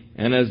thing,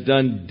 and has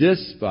done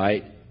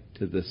despite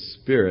to the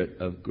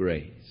Spirit of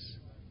grace.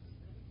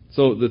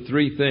 So the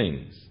 3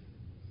 things.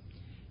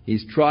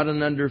 He's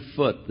trodden under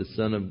foot the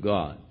Son of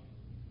God,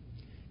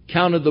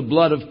 counted the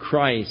blood of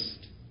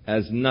Christ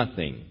as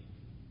nothing,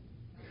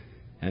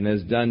 and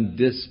has done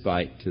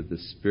despite to the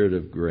Spirit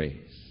of grace.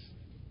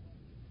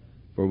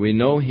 For we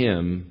know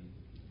him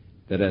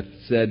that hath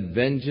said,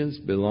 Vengeance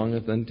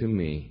belongeth unto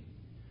me.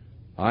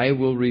 I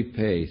will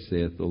repay,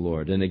 saith the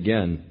Lord. And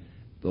again,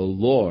 the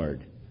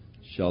Lord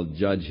shall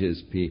judge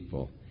his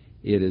people.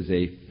 It is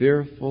a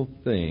fearful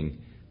thing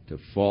to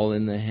fall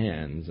in the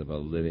hands of a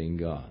living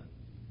God.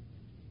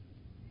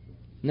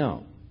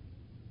 Now,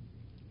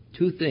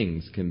 2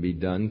 things can be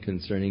done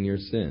concerning your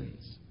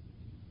sins.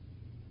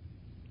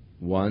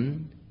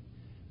 1,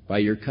 by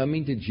your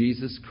coming to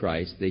Jesus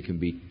Christ, they can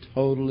be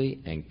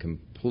totally and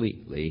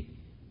completely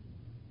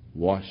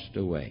washed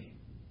away.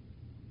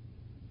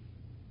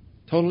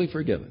 Totally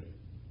forgiven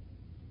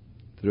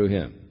through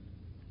him,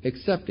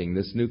 accepting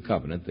this new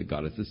covenant that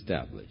God has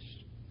established.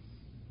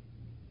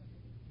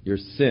 Your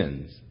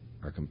sins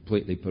are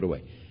completely put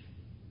away.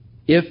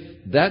 If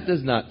that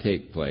does not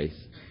take place,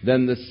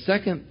 then the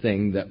second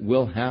thing that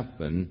will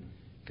happen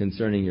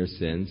concerning your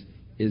sins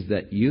is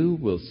that you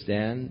will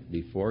stand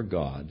before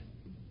God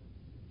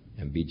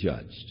and be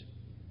judged.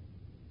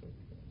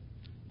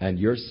 And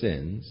your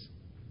sins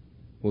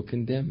will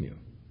condemn you.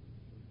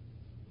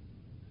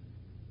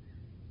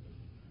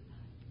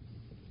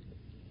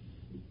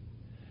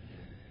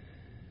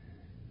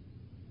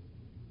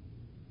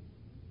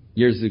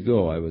 Years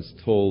ago, I was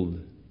told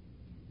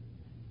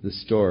the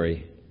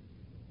story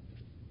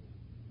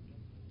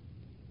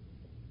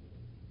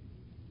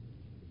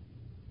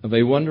of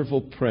a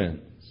wonderful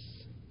prince,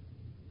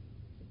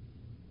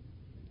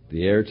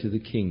 the heir to the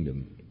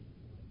kingdom,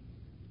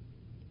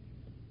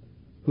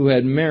 who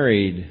had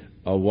married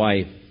a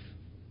wife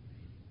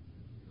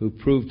who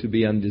proved to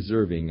be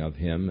undeserving of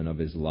him and of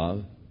his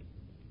love.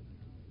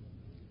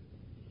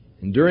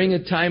 And during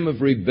a time of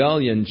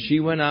rebellion, she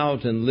went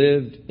out and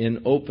lived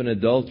in open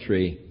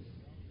adultery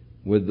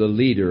with the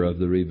leader of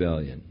the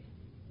rebellion.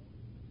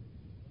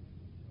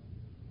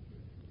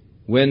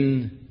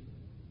 When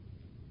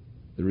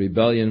the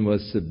rebellion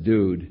was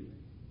subdued,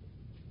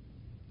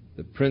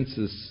 the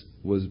princess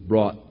was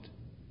brought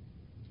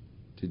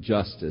to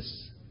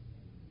justice.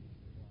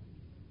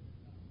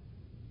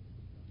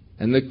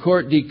 And the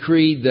court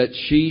decreed that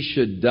she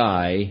should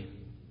die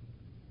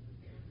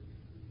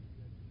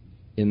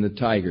in the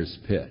tiger's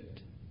pit.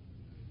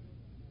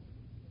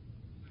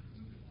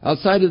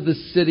 Outside of the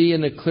city,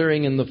 in a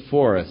clearing in the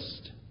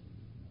forest,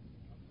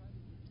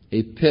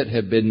 a pit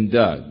had been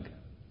dug.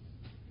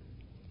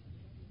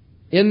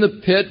 In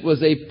the pit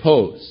was a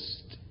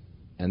post,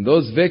 and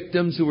those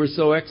victims who were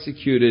so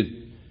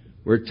executed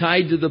were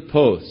tied to the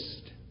post.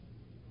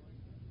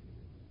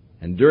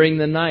 And during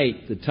the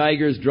night, the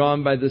tigers,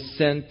 drawn by the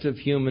scent of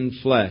human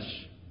flesh,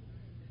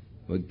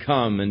 would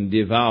come and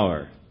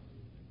devour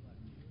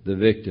the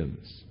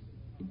victims.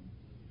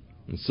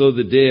 And so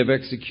the day of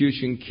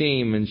execution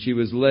came, and she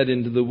was led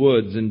into the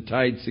woods and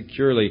tied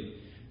securely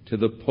to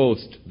the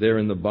post there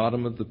in the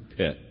bottom of the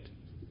pit,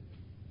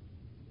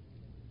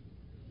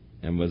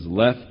 and was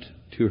left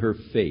to her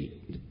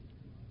fate.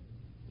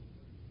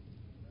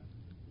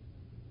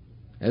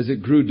 As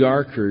it grew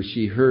darker,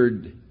 she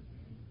heard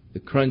the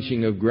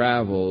crunching of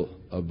gravel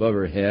above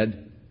her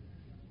head.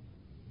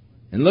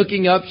 And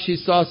looking up, she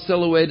saw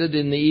silhouetted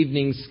in the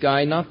evening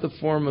sky not the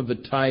form of a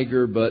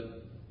tiger,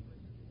 but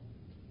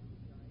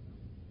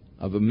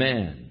of a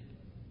man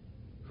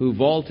who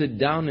vaulted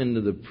down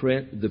into the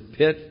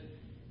pit,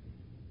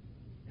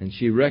 and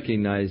she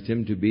recognized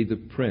him to be the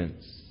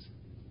prince,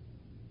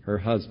 her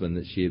husband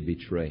that she had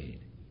betrayed.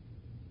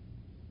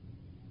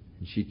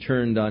 And she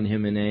turned on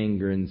him in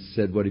anger and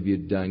said, "What have you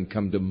done?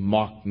 Come to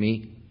mock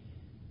me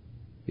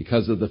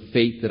because of the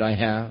fate that I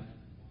have?"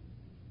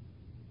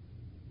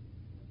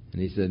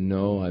 And he said,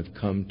 "No, I've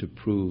come to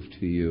prove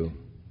to you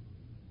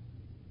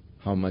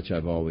how much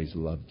I've always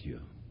loved you.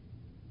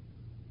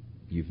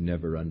 You've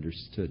never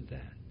understood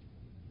that."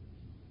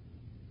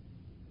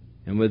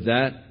 And with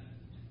that,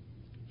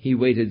 he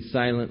waited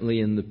silently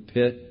in the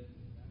pit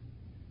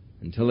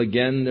until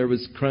again there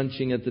was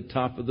crunching at the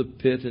top of the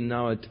pit, and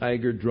now a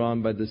tiger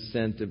drawn by the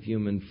scent of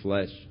human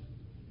flesh,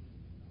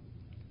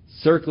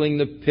 circling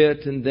the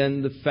pit, and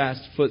then the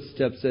fast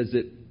footsteps as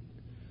it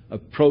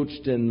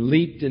approached and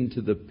leaped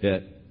into the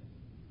pit.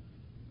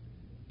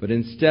 But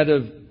instead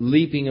of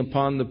leaping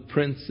upon the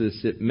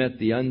princess, it met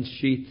the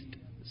unsheathed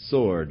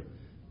sword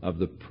of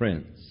the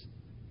prince.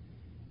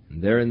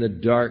 And there in the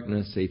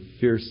darkness a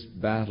fierce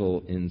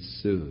battle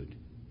ensued.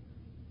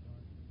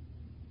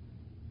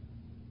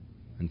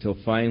 Until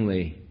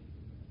finally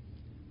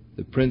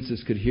the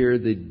princess could hear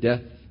the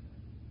death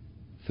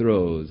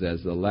throes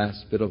as the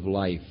last bit of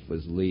life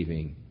was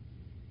leaving,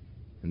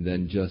 and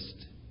then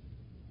just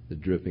the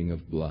dripping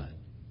of blood.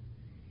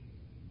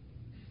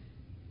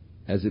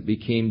 As it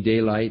became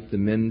daylight, the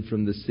men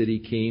from the city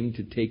came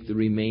to take the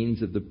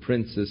remains of the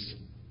princess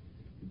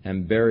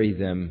and bury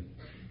them.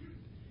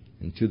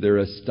 And to their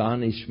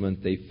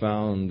astonishment, they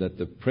found that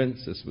the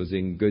princess was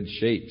in good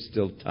shape,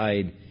 still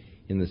tied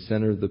in the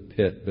center of the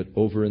pit, but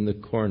over in the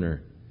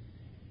corner,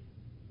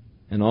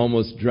 and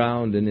almost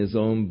drowned in his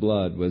own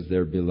blood, was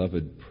their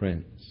beloved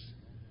prince.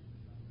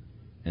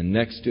 And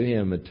next to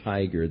him, a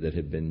tiger that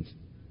had been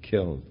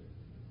killed.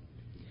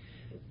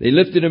 They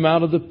lifted him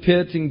out of the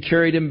pit and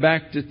carried him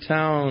back to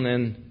town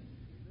and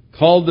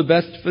called the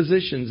best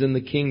physicians in the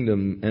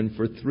kingdom. And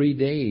for 3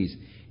 days,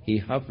 he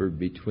hovered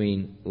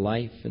between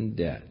life and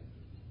death.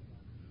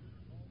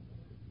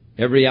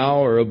 Every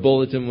hour, a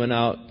bulletin went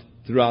out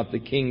throughout the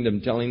kingdom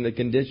telling the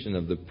condition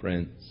of the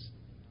prince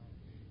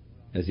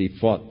as he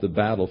fought the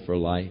battle for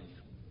life.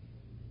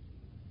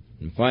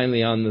 And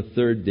finally, on the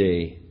 3rd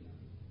day,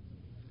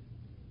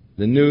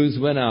 the news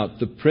went out: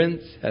 the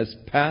prince has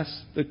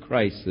passed the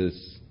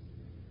crisis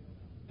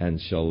and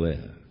shall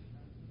live.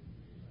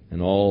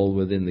 And all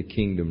within the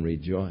kingdom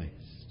rejoiced.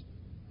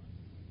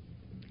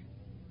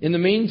 In the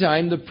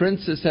meantime, the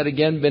princess had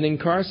again been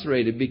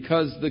incarcerated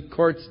because the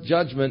court's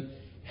judgment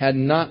had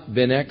not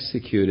been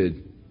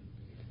executed.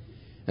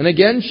 And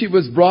again she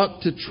was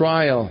brought to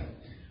trial.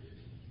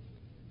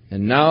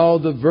 And now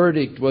the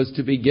verdict was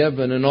to be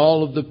given, and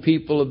all of the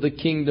people of the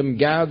kingdom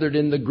gathered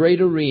in the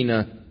great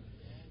arena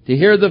to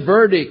hear the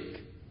verdict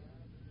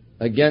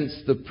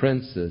against the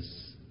princess.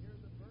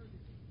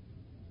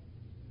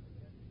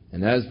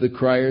 And as the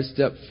crier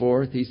stepped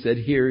forth, he said,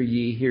 hear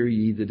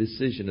ye the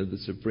decision of the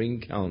Supreme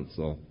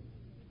Council.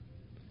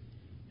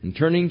 And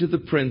turning to the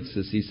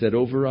princess, he said,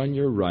 over on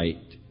your right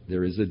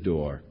there is a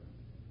door.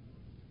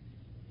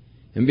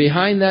 And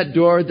behind that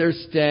door there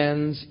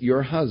stands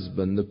your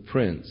husband, the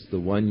prince, the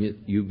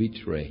one you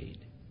betrayed.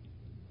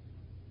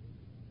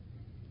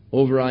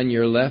 Over on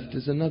your left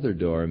is another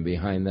door, and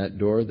behind that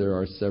door there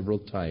are several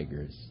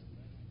tigers.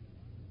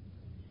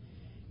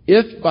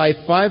 If by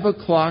 5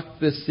 o'clock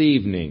this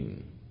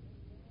evening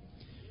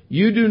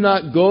you do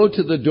not go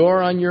to the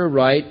door on your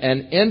right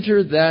and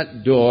enter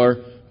that door,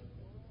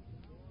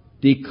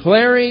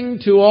 declaring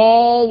to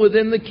all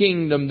within the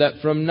kingdom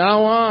that from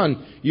now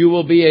on you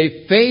will be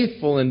a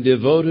faithful and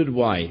devoted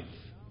wife,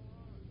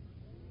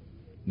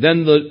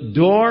 then the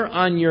door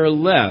on your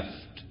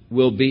left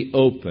will be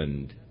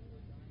opened,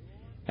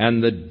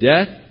 and the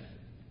death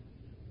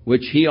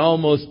which he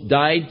almost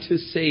died to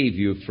save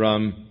you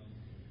from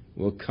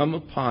will come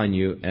upon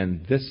you,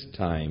 and this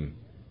time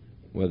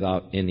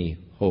without any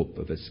hope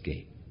of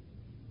escape.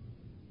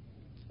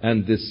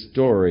 And this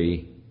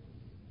story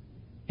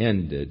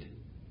ended.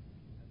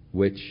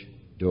 Which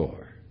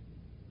door?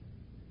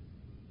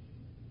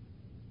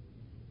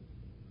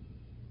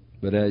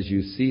 But as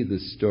you see the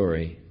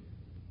story,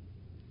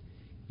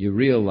 you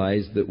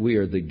realize that we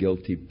are the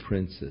guilty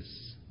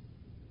princess,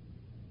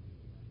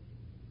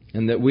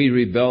 and that we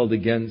rebelled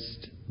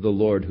against the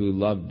Lord who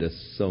loved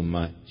us so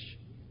much.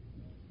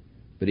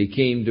 But He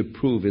came to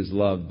prove His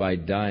love by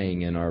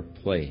dying in our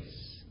place.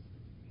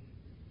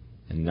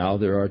 And now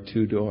there are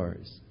 2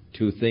 doors,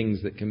 2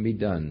 things that can be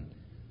done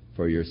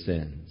for your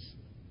sins.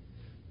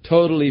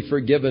 Totally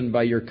forgiven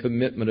by your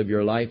commitment of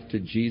your life to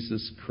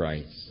Jesus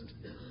Christ.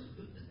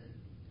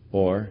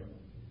 Or,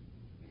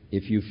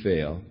 if you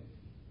fail,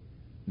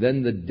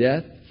 then the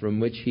death from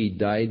which He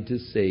died to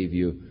save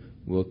you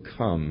will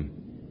come,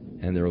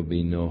 and there will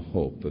be no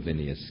hope of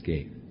any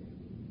escape.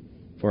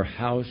 For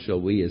how shall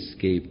we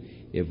escape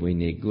if we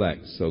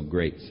neglect so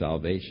great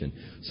salvation?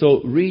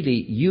 So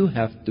really, you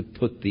have to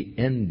put the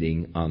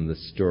ending on the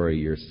story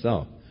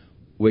yourself.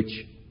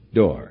 Which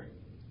door?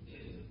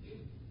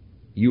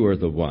 You are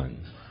the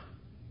one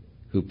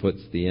who puts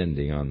the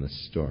ending on the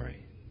story.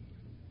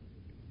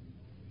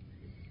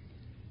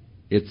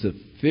 It's a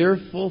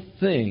fearful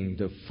thing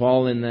to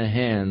fall in the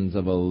hands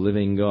of a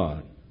living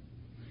God.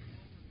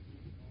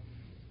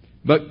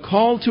 But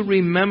call to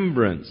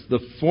remembrance the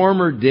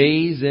former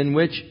days in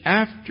which,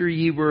 after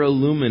ye were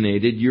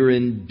illuminated, you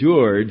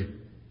endured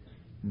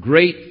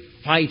great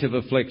fight of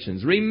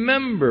afflictions.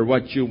 Remember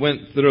what you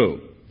went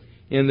through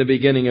in the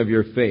beginning of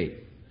your faith.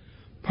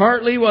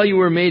 Partly while you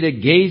were made a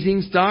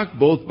gazing stock,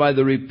 both by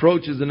the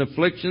reproaches and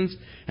afflictions,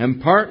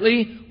 and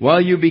partly while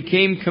you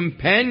became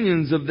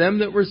companions of them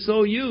that were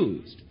so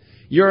used.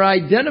 Your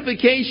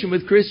identification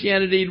with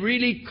Christianity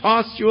really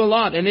cost you a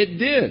lot, and it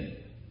did.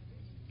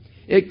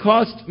 It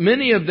cost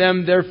many of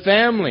them their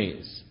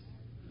families.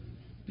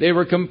 They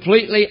were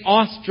completely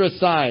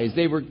ostracized.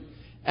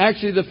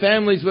 The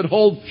families would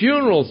hold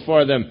funerals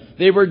for them.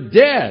 They were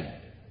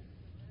dead.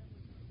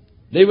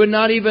 They would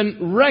not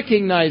even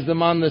recognize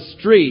them on the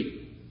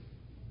street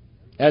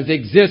as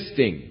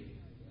existing.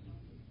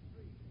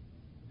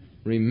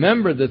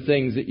 Remember the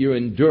things that you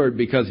endured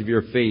because of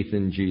your faith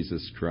in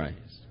Jesus Christ.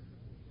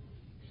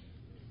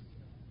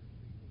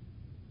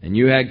 And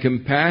you had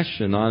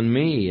compassion on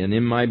me and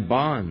in my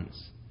bonds.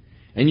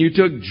 And you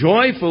took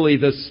joyfully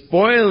the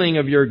spoiling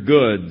of your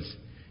goods,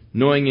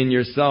 knowing in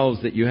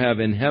yourselves that you have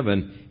in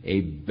heaven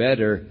a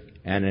better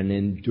and an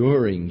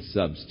enduring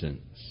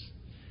substance.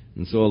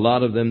 And so a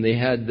lot of them, they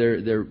had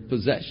their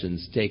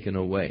possessions taken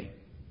away.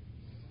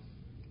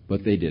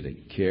 But they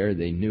didn't care.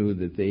 They knew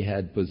that they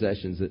had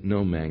possessions that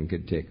no man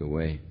could take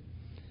away.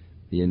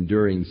 The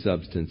enduring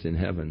substance in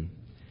heaven.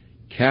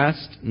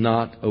 Cast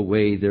not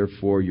away,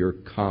 therefore, your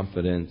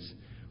confidence,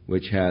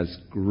 which has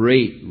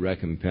great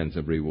recompense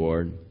of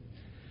reward.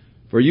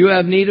 For you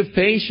have need of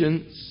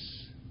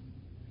patience,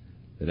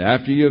 that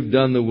after you have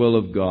done the will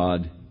of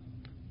God,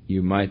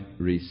 you might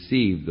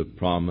receive the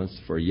promise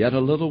for yet a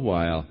little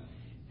while,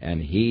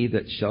 and he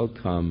that shall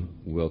come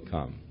will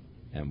come,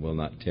 and will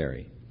not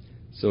tarry.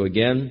 So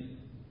again,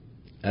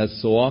 as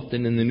so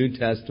often in the New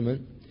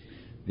Testament,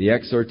 the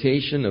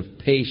exhortation of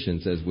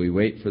patience as we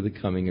wait for the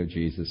coming of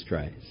Jesus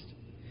Christ.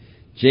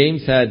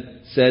 James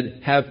had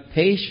said, have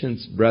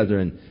patience,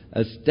 brethren,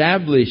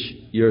 establish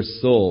your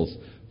souls,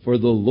 for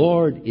the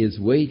Lord is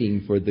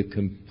waiting for the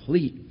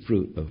complete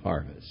fruit of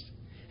harvest.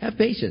 Have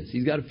patience.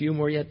 He's got a few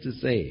more yet to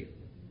save.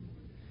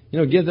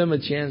 Give them a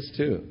chance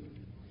too.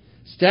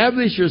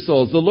 Establish your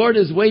souls. The Lord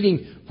is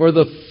waiting for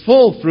the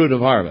full fruit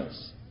of harvest.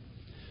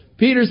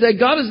 Peter said,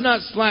 God is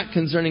not slack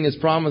concerning His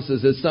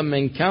promises, as some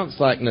men count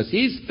slackness.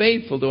 He's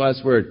faithful to us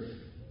word.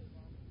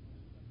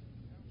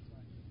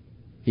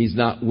 He's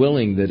not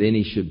willing that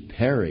any should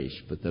perish,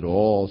 but that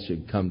all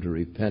should come to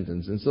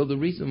repentance. And so the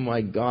reason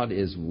why God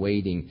is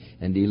waiting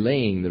and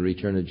delaying the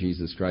return of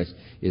Jesus Christ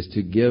is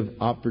to give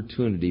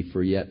opportunity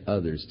for yet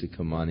others to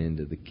come on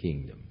into the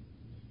kingdom.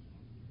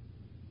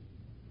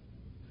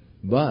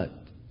 But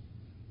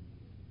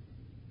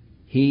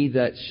he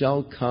that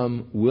shall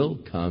come will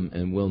come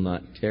and will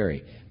not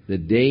tarry. The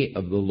day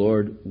of the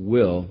Lord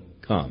will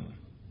come.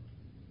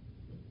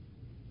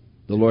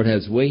 The Lord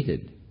has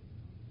waited.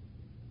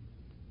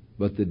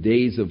 But the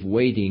days of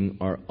waiting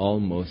are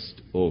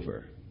almost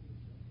over.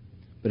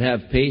 But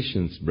have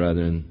patience,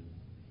 brethren.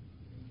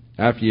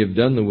 After you have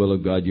done the will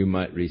of God, you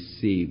might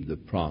receive the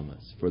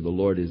promise, for the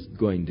Lord is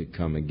going to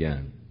come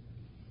again.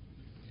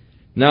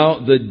 Now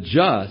the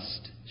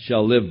just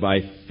shall live by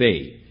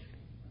faith.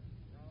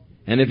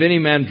 And if any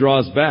man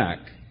draws back,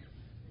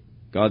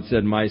 God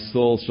said, my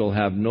soul shall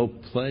have no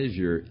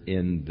pleasure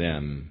in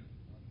them.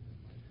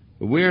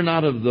 But we are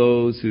not of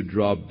those who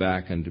draw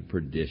back unto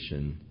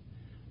perdition,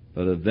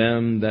 but of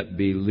them that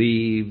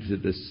believe to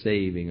the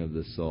saving of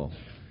the soul.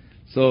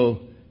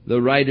 So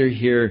the writer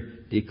here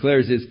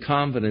declares his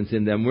confidence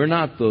in them. We're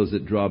not those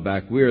that draw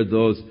back. We are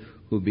those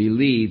who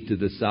believe to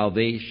the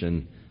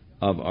salvation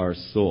of our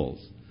souls.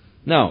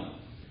 Now,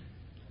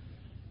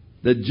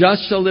 the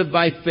just shall live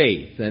by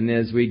faith. And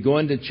as we go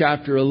into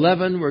chapter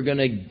 11, we're going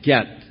to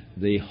get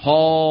the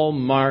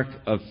hallmark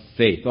of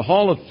faith, the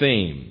hall of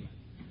fame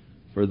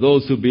for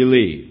those who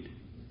believe.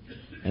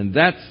 And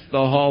that's the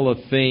hall of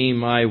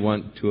fame I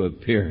want to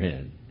appear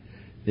in.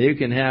 You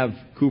can have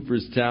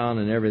Cooperstown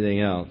and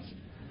everything else.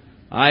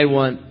 I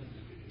want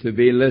to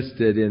be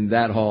listed in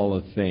that hall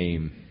of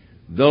fame.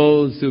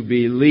 Those who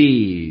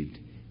believed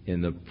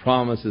in the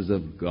promises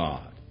of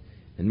God.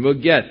 And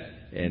we'll get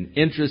an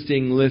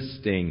interesting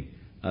listing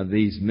of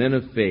these men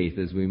of faith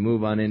as we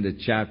move on into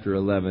chapter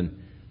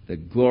 11, the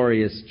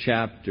glorious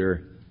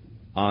chapter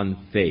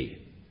on faith.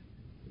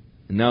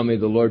 And now may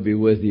the Lord be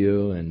with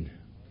you and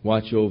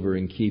watch over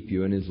and keep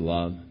you in His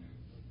love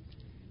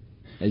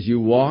as you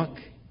walk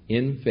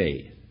in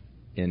faith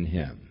in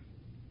Him.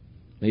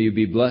 May you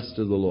be blessed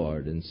of the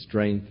Lord and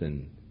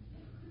strengthened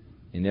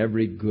in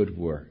every good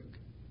work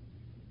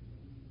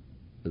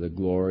for the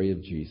glory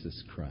of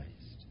Jesus Christ.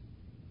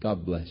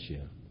 God bless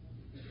you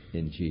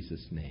in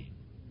Jesus' name.